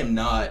says, I am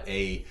not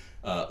a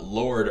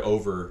Lord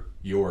over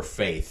your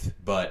faith,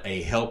 but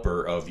a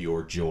helper of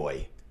your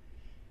joy.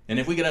 And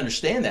if we could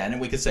understand that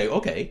and we could say,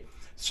 okay,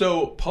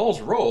 so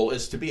Paul's role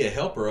is to be a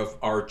helper of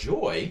our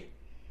joy.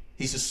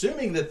 He's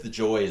assuming that the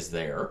joy is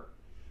there.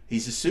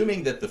 He's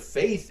assuming that the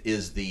faith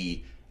is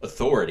the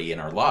authority in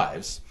our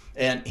lives.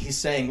 And he's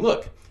saying,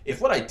 look,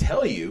 if what I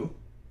tell you,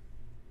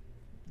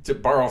 to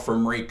borrow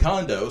from Marie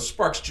Kondo,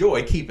 sparks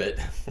joy, keep it.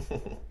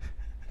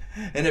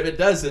 And if it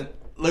doesn't,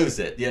 lose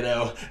it, you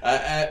know.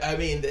 I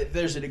mean,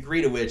 there's a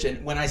degree to which,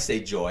 and when I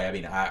say joy, I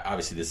mean,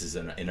 obviously this is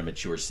in a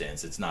mature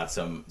sense. It's not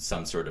some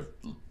sort of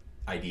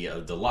idea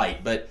of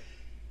delight. But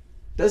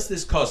does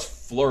this cause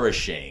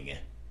flourishing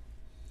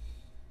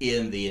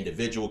in the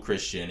individual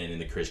Christian and in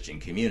the Christian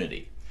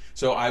community?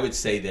 So I would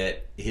say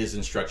that his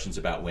instructions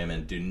about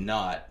women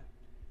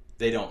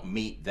don't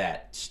meet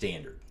that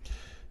standard.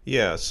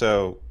 Yeah,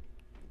 so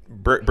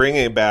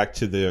bringing it back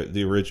to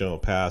the original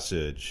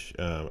passage,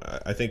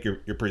 I think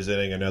you're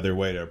presenting another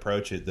way to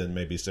approach it than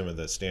maybe some of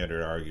the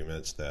standard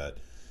arguments that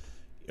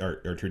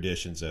are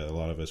traditions that a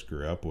lot of us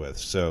grew up with.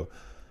 So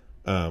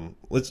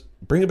let's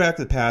bring it back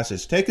to the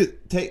passage.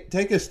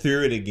 Take us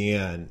through it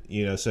again,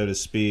 you know, so to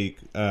speak,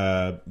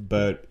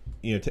 but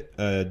you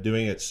know,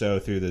 doing it so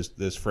through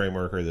this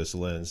framework or this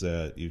lens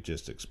that you've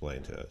just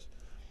explained to us.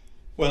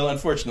 Well,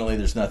 unfortunately,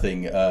 there's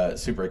nothing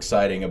super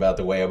exciting about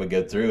the way I would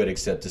go through it,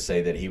 except to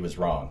say that he was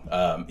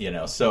wrong. You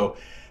know, so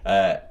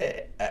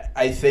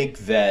I think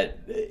that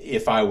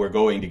if I were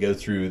going to go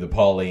through the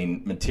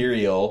Pauline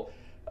material,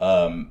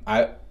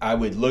 I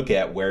would look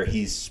at where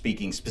he's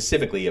speaking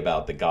specifically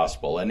about the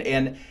gospel,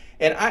 and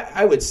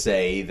I would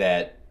say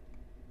that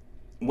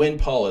when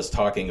Paul is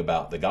talking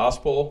about the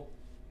gospel,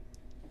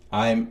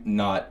 I'm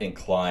not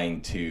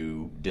inclined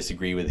to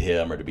disagree with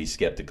him or to be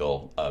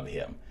skeptical of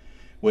him.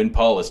 When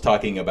Paul is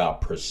talking about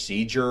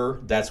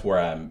procedure, that's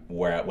when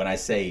I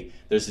say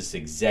there's this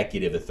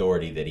executive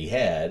authority that he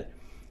had,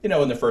 you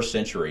know, in the first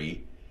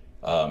century,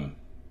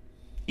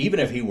 even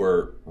if he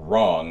were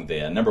wrong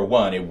then, number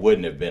one, it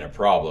wouldn't have been a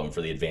problem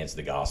for the advance of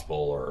the gospel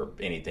or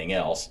anything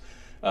else,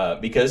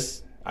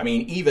 because, I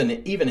mean,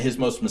 even his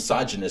most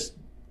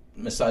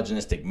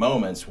misogynistic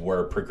moments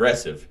were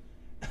progressive.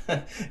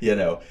 You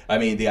know, I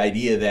mean, the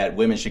idea that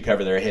women should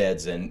cover their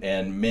heads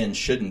and men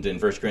shouldn't in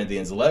 1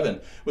 Corinthians 11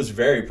 was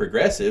very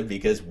progressive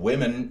because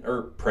women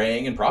are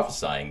praying and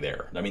prophesying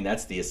there. I mean,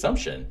 that's the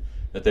assumption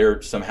that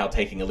they're somehow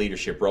taking a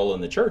leadership role in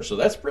the church. So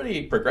that's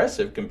pretty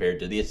progressive compared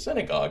to the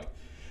synagogue,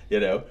 you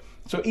know.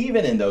 So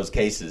even in those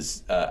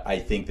cases, I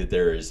think that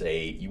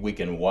we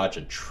can watch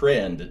a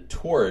trend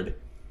toward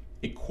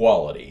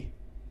equality.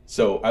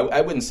 So I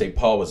wouldn't say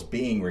Paul was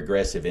being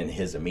regressive in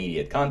his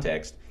immediate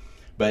context,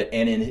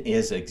 and in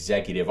his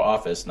executive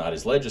office, not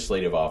his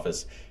legislative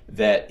office,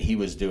 that he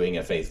was doing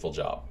a faithful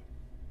job.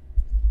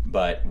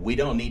 But we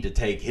don't need to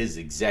take his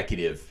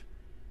executive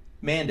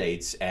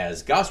mandates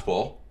as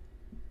gospel,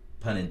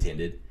 pun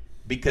intended,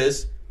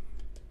 because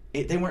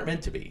they weren't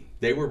meant to be.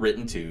 They were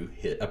written to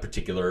hit a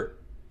particular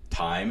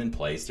time and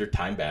place. They're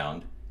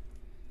time-bound.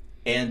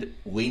 And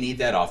we need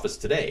that office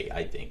today,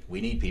 I think. We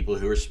need people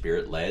who are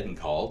spirit-led and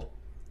called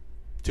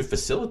to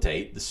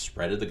facilitate the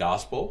spread of the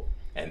gospel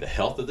and the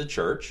health of the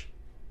church.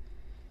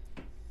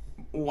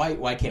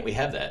 Why can't we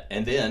have that?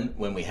 And then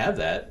when we have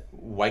that,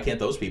 why can't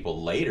those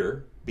people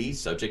later be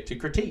subject to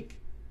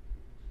critique?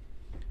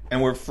 And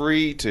we're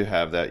free to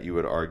have that, you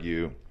would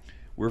argue.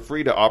 We're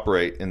free to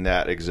operate in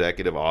that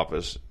executive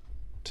office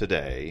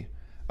today,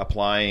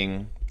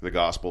 applying the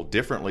gospel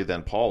differently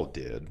than Paul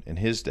did in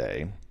his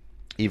day,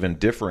 even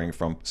differing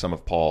from some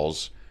of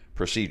Paul's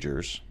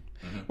procedures.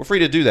 Mm-hmm. We're free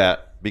to do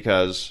that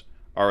because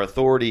our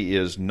authority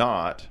is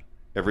not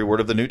every word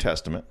of the New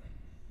Testament,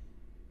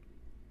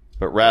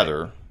 but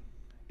rather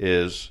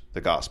is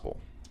the gospel.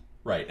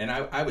 Right. And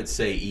I would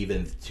say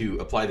even to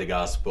apply the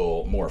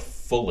gospel more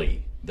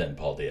fully than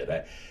Paul did.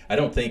 I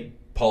don't think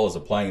Paul is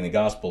applying the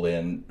gospel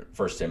in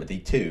 1 Timothy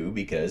 2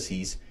 because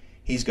he's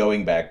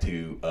going back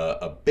to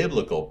a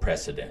biblical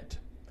precedent.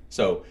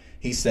 So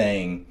he's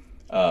saying,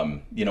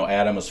 you know,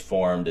 Adam was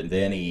formed and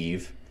then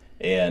Eve,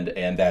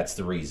 and that's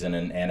the reason.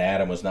 And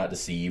Adam was not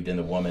deceived in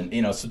the woman.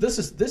 You know, so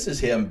this is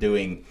him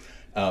doing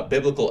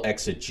biblical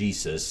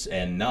exegesis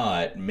and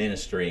not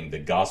ministering the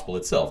gospel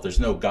itself. There's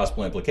no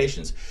gospel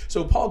implications.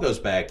 So Paul goes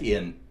back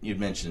in,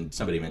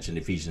 somebody mentioned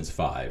Ephesians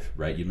 5,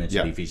 right? You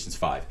mentioned Ephesians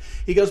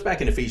 5. He goes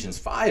back in Ephesians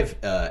 5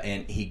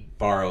 and he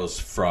borrows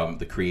from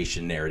the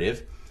creation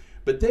narrative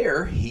But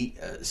there he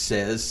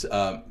says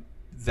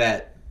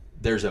that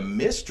there's a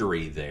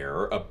mystery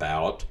there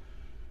about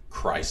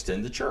Christ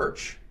and the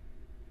church.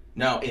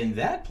 Now, in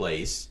that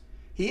place,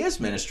 he is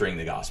ministering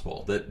the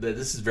gospel. That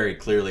this is very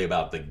clearly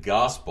about the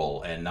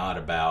gospel and not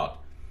about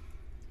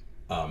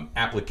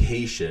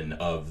application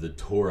of the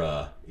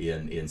Torah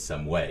in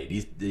some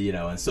way.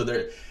 And so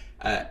there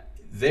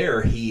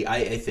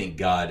I think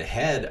God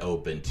had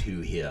opened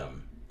to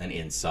him an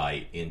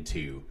insight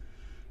into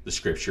the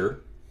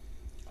Scripture,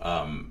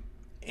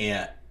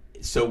 and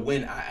so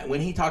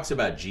when he talks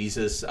about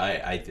Jesus,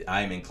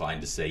 I'm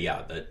inclined to say,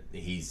 yeah, that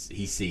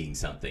he's seeing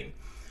something.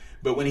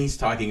 But when he's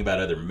talking about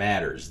other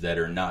matters that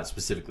are not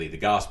specifically the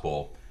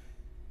gospel,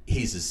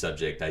 he's as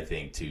subject, I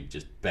think, to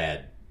just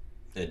bad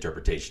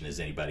interpretation as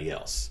anybody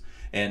else.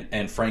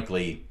 And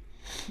frankly,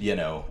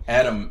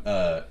 Adam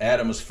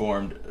was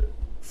formed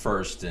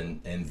first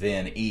and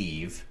then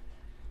Eve,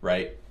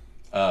 right?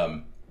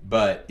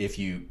 But if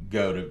you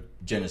go to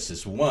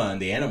Genesis 1,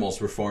 the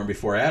animals were formed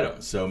before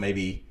Adam. So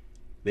maybe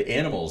the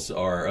animals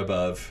are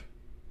above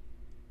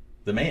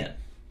the man,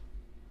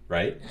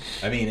 right?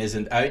 I mean,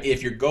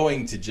 if you're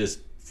going to just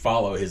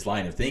follow his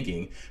line of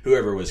thinking,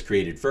 whoever was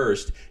created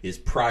first is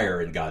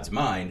prior in God's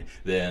mind,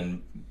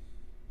 then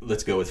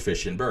let's go with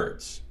fish and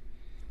birds.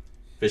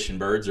 Fish and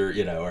birds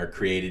are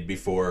created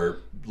before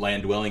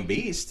land-dwelling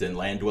beasts, and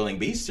land-dwelling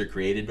beasts are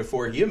created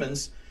before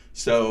humans.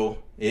 So,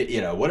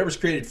 whatever's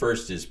created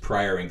first is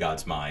prior in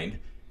God's mind.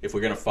 If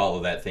we're going to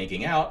follow that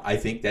thinking out, I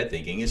think that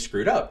thinking is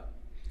screwed up.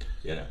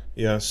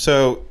 Yeah.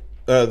 So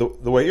the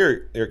way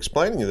you're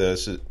explaining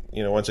this,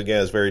 once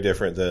again, is very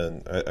different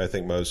than I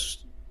think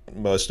most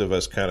of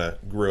us kind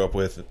of grew up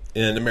with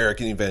in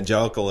American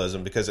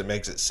evangelicalism, because it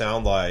makes it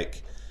sound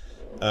like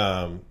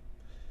the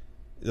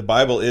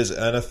Bible is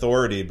an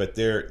authority, but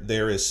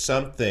there is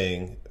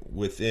something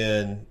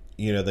within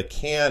the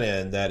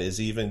canon that is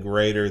even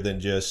greater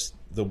than just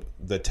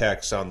the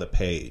text on the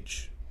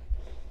page.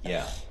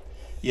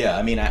 Yeah,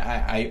 I mean,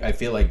 I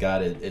feel like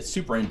God has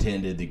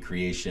superintended the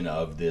creation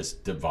of this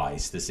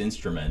device, this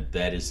instrument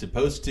that is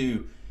supposed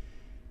to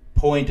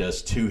point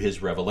us to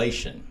his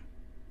revelation.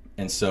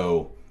 And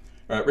so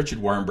Richard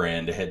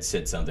Wurmbrand had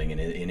said something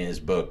in his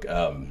book,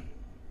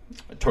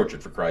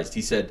 Tortured for Christ.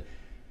 He said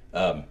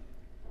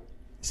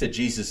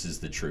Jesus is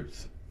the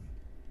truth.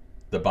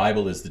 The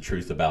Bible is the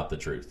truth about the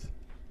truth.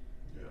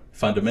 Yeah.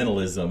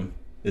 Fundamentalism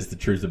is the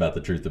truth about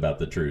the truth about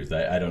the truth.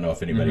 I don't know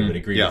if anybody would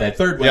agree with that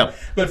third one,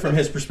 but from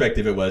his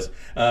perspective it was.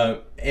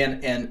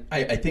 And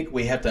I think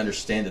we have to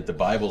understand that the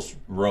Bible's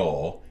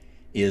role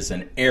is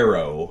an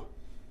arrow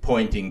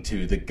pointing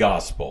to the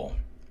gospel.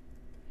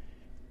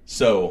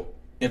 So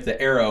if the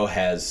arrow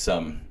has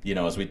some,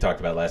 as we talked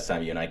about last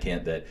time, you and I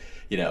can't, that,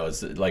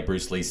 it's like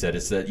Bruce Lee said,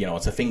 it's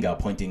a finger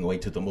pointing away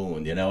to the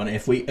moon, and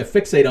if we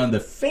fixate on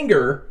the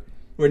finger,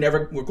 we're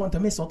going to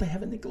miss all the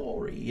heavenly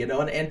glory, and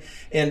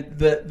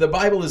the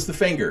Bible is the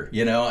finger,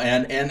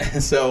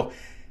 and so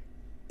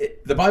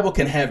the Bible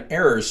can have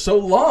errors so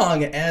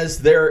long as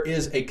there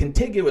is a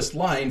contiguous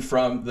line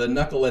from the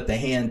knuckle at the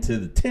hand to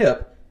the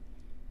tip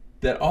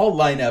that all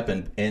line up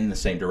in the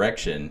same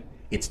direction.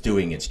 It's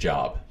doing its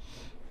job.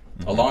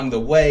 Mm-hmm. Along the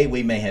way,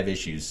 we may have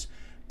issues,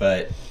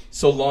 but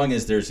so long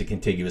as there's a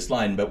contiguous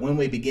line. But when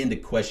we begin to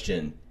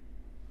question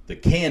the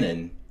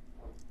canon,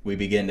 we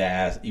begin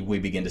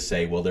to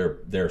say, well,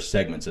 there are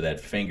segments of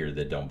that finger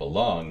that don't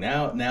belong.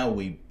 Now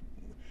we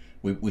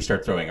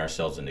start throwing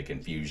ourselves into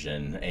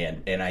confusion,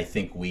 and I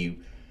think we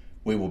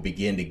will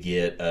begin to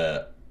get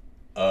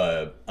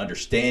a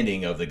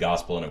understanding of the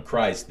gospel and of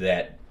Christ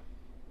that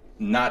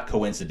not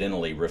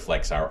coincidentally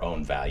reflects our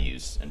own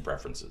values and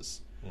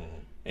preferences.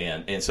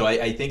 Mm-hmm. And so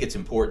I think it's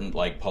important,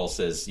 like Paul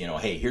says,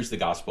 hey, here's the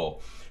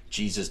gospel.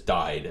 Jesus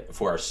died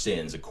for our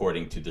sins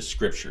according to the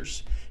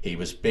Scriptures. He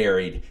was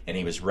buried and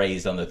he was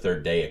raised on the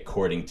third day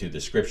according to the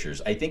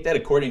Scriptures. I think that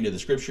according to the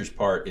Scriptures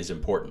part is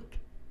important.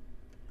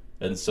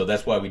 And so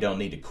that's why we don't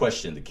need to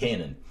question the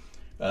canon.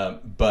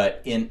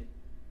 But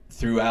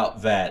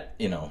throughout that,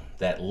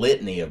 that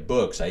litany of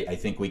books, I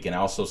think we can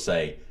also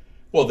say,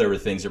 well, there were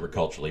things that were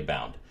culturally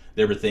bound.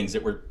 There were things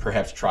that were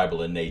perhaps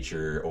tribal in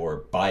nature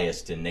or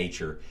biased in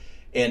nature.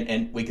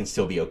 And we can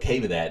still be okay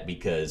with that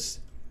because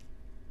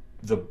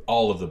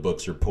all of the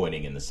books are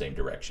pointing in the same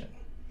direction.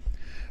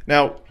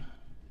 Now,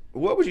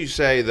 what would you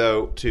say,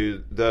 though,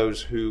 to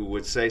those who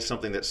would say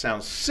something that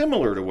sounds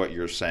similar to what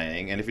you're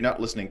saying, and if you're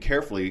not listening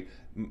carefully,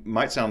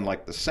 might sound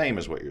like the same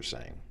as what you're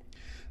saying?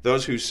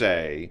 Those who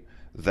say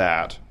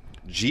that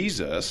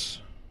Jesus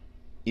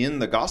in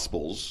the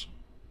Gospels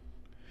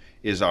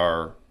is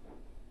our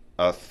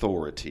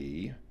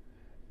authority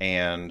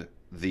and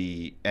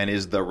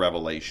is the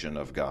revelation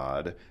of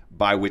God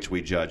by which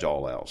we judge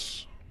all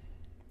else,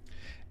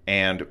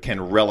 and can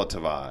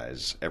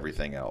relativize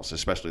everything else,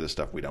 especially the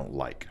stuff we don't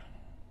like.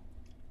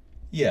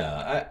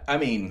 Yeah, I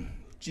mean,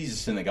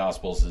 Jesus in the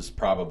Gospels is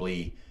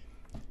probably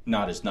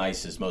not as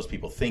nice as most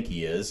people think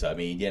he is. I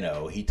mean,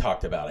 he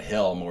talked about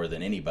hell more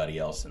than anybody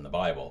else in the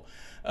Bible.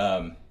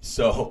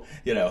 So,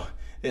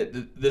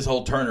 this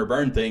whole turn or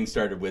burn thing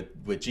started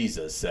with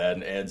Jesus.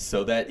 And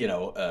so that,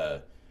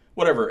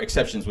 whatever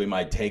exceptions we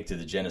might take to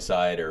the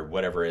genocide or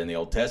whatever in the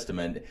Old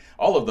Testament,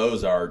 all of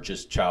those are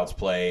just child's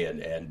play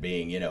and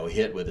being,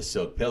 hit with a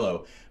silk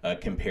pillow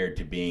compared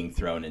to being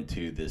thrown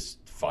into this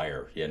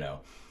fire,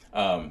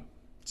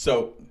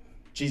 So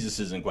Jesus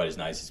isn't quite as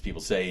nice as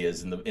people say he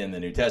is in the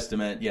New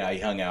Testament. Yeah, he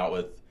hung out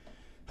with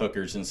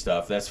hookers and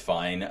stuff. That's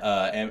fine.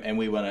 And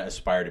we want to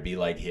aspire to be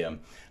like him.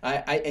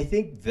 I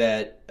think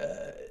that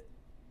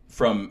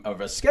from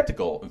a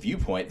skeptical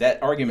viewpoint,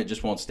 that argument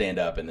just won't stand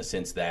up in the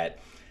sense that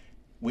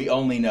we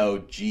only know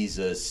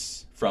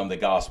Jesus from the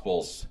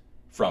Gospels.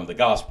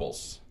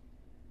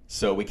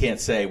 So we can't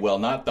say, well,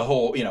 not the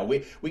whole,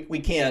 we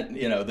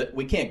can't,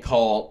 we can't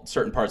call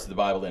certain parts of the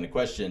Bible into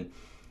question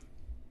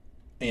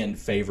in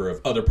favor of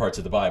other parts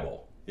of the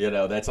Bible.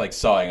 That's like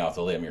sawing off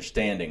the limb you're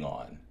standing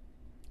on.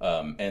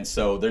 And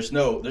so there's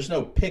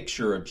no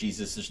picture of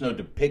Jesus. There's no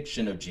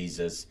depiction of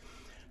Jesus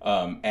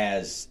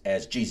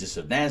as Jesus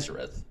of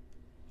Nazareth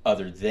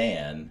other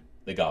than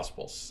the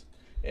Gospels.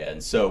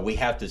 And so we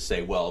have to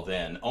say, well,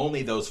 then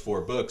only those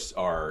 4 books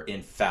are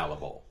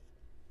infallible.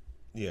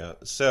 Yeah.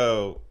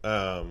 So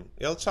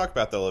let's talk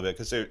about that a little bit,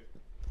 because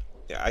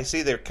I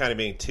see there kind of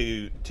being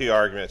two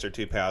arguments or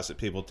two paths that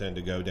people tend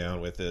to go down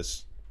with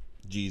this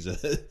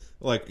Jesus,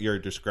 like you're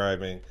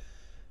describing,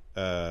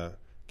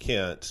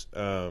 Kent,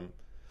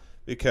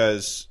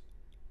 because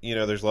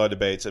there's a lot of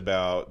debates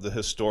about the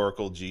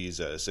historical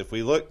Jesus. If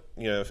we look,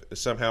 if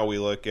somehow we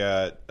look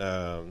at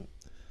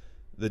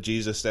the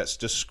Jesus that's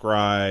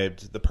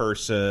described, the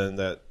person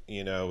that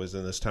was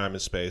in this time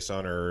and space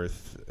on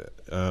Earth,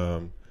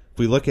 if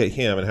we look at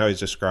him and how he's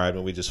described,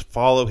 and we just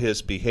follow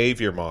his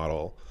behavior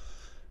model,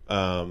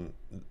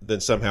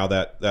 then somehow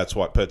that's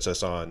what puts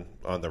us on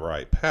the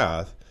right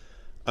path.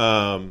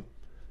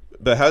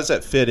 But how does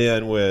that fit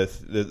in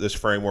with this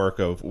framework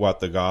of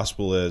what the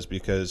gospel is?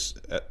 Because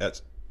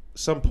at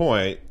some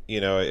point,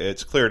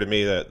 it's clear to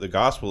me that the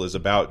gospel is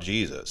about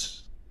Jesus.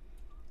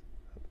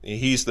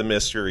 He's the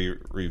mystery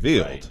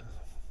revealed. Right.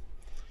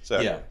 So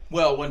yeah.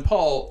 Well, when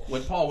Paul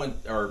went,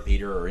 or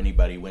Peter or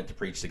anybody went to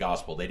preach the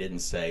gospel, they didn't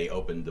say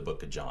open the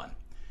book of John.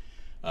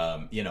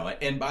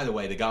 And by the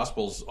way, the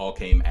Gospels all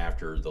came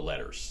after the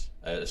letters,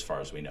 as far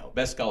as we know.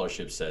 Best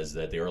scholarship says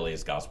that the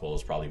earliest gospel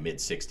is probably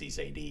mid-60s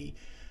AD.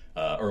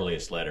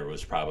 Earliest letter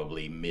was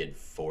probably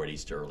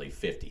mid-40s to early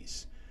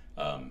 50s.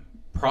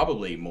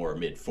 Probably more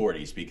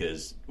mid-40s,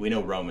 because we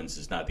know Romans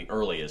is not the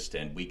earliest,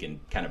 and we can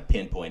kind of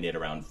pinpoint it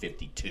around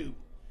 52.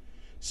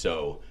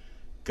 So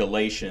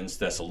Galatians,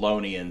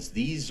 Thessalonians,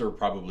 these are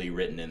probably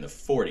written in the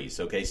 40s.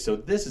 Okay, so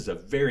this is a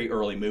very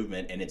early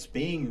movement, and it's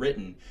being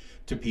written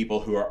to people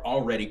who are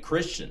already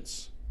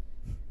Christians.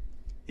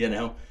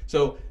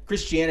 So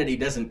Christianity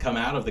doesn't come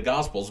out of the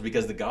Gospels,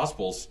 because the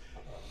Gospels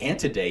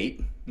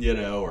antedate,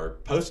 or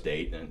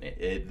postdate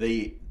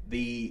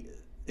the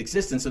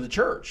existence of the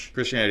church.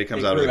 Christianity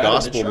comes out of the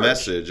gospel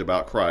message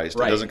about Christ.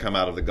 Right. It doesn't come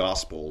out of the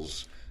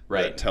Gospels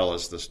right. that tell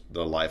us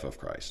the life of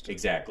Christ.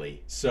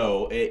 Exactly.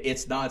 So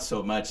it's not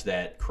so much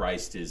that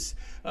Christ is,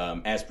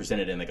 as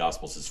presented in the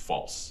Gospels, is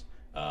false.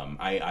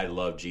 I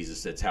love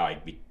Jesus. That's how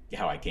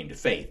I came to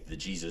faith, the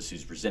Jesus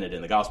who's presented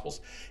in the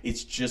Gospels.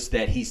 It's just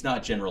that he's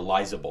not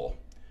generalizable.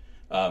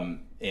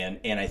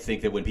 And I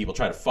think that when people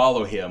try to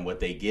follow him,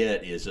 what they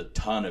get is a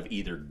ton of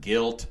either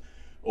guilt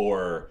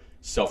or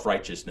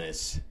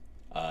self-righteousness.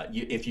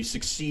 If you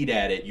succeed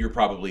at it, you're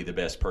probably the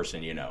best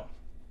person you know.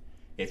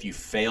 If you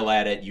fail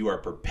at it, you are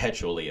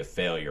perpetually a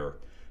failure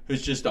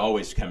who's just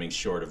always coming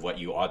short of what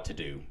you ought to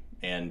do,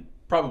 and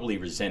probably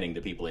resenting the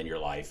people in your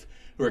life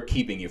who are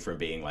keeping you from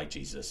being like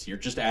Jesus. You're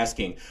just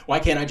asking, why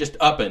can't I just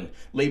up and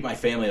leave my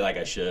family like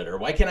I should? Or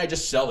why can't I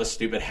just sell this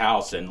stupid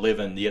house and live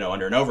in,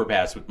 under an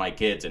overpass with my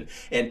kids? And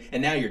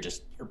now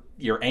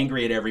you're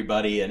angry at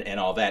everybody and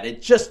all that.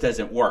 It just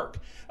doesn't work.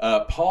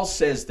 Paul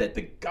says that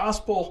the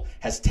gospel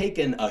has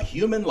taken a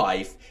human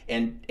life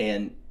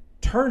and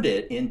turned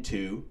it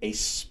into a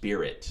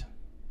spirit.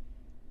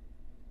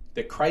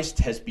 That Christ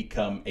has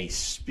become a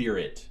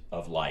spirit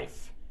of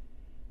life,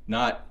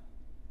 not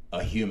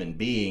a human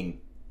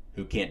being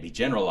who can't be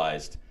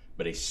generalized,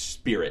 but a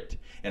spirit.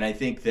 And I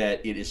think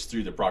that it is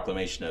through the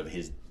proclamation of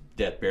his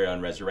death, burial,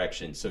 and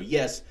resurrection. So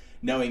yes,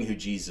 knowing who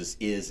Jesus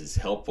is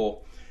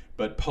helpful,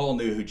 but Paul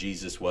knew who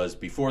Jesus was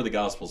before the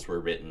Gospels were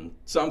written.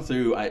 Some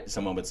through,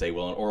 someone would say,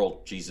 well, an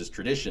oral Jesus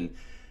tradition,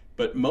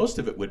 but most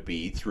of it would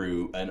be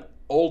through an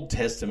Old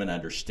Testament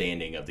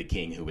understanding of the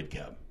King who would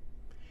come.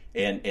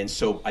 And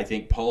so I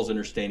think Paul's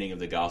understanding of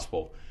the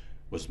gospel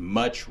was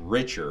much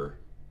richer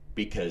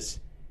because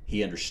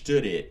he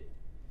understood it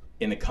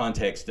in the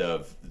context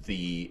of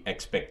the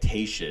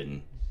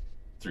expectation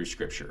through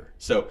Scripture.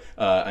 So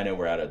I know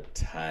we're out of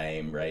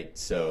time, right?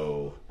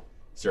 So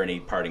is there any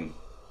parting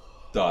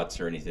thoughts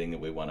or anything that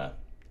we want to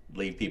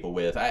leave people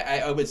with?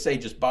 I would say,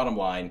 just bottom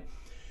line,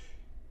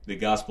 the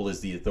gospel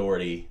is the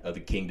authority of the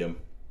kingdom.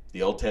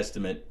 The Old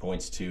Testament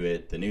points to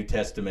it. The New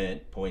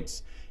Testament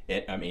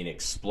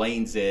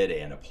explains it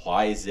and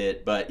applies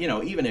it. But,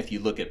 even if you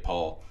look at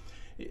Paul,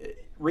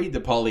 read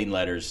the Pauline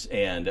letters,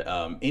 and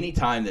any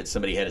time that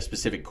somebody had a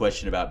specific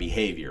question about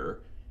behavior,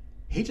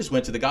 he just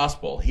went to the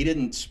gospel. He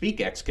didn't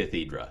speak ex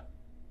cathedra.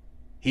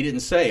 He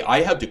didn't say,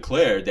 I have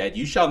declared that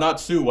you shall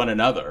not sue one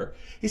another.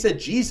 He said,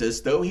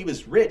 Jesus, though he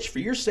was rich, for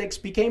your sakes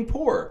became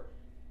poor.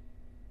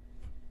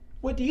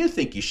 What do you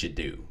think you should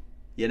do?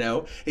 You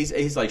know,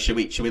 he's like, should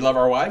we love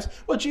our wives?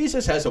 Well,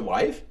 Jesus has a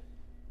wife.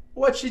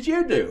 What should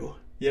you do?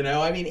 You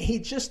know, I mean,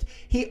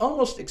 he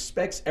almost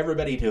expects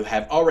everybody to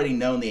have already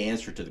known the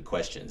answer to the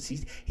questions.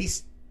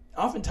 He's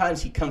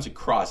oftentimes he comes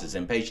across as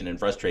impatient and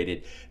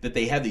frustrated that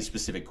they have these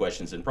specific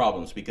questions and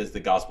problems because the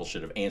gospel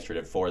should have answered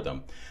it for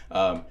them.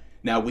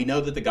 Now, we know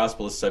that the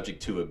gospel is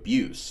subject to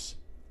abuse,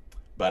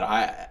 but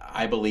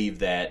I believe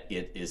that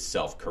it is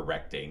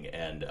self-correcting,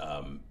 and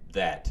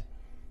that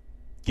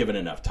given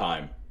enough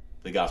time,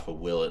 the gospel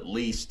will at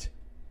least,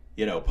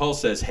 you know, Paul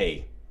says,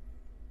 hey,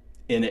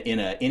 in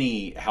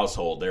any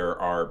household,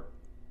 there are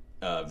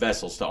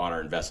vessels to honor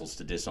and vessels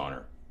to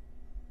dishonor.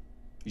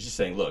 He's just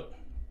saying, look,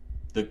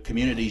 the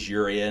communities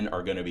you're in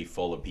are going to be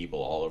full of people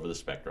all over the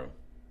spectrum.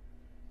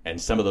 And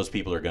some of those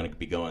people are going to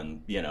be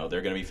going, you know,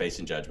 they're going to be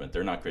facing judgment.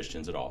 They're not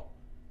Christians at all.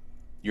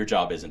 Your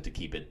job isn't to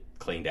keep it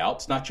cleaned out.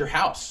 It's not your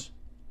house,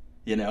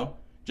 you know.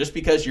 Just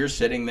because you're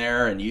sitting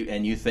there and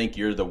you think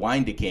you're the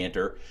wine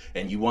decanter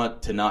and you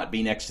want to not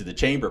be next to the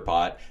chamber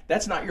pot,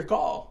 that's not your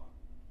call,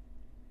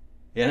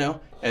 you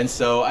know. And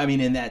so, I mean,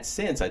 in that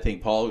sense, I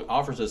think Paul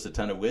offers us a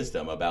ton of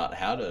wisdom about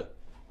how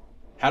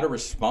to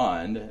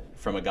respond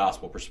from a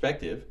gospel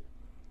perspective,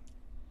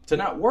 to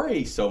not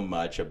worry so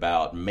much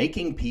about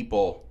making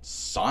people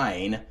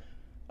sign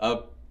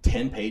a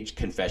 10-page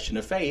confession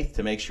of faith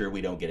to make sure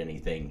we don't get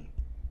anything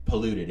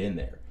polluted in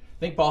there. I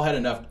think Paul had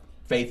enough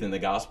faith in the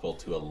gospel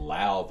to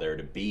allow there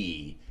to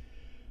be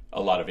a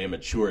lot of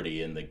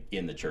immaturity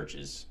in the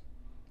churches.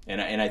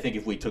 And I think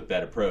if we took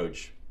that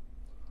approach,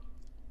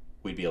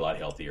 we'd be a lot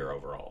healthier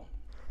overall.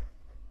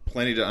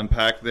 Plenty to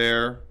unpack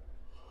there.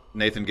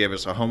 Nathan gave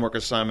us a homework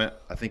assignment.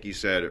 I think he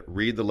said,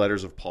 read the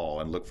letters of Paul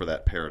and look for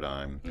that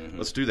paradigm. Mm-hmm.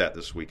 Let's do that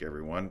this week,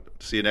 everyone.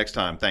 See you next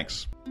time.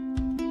 Thanks.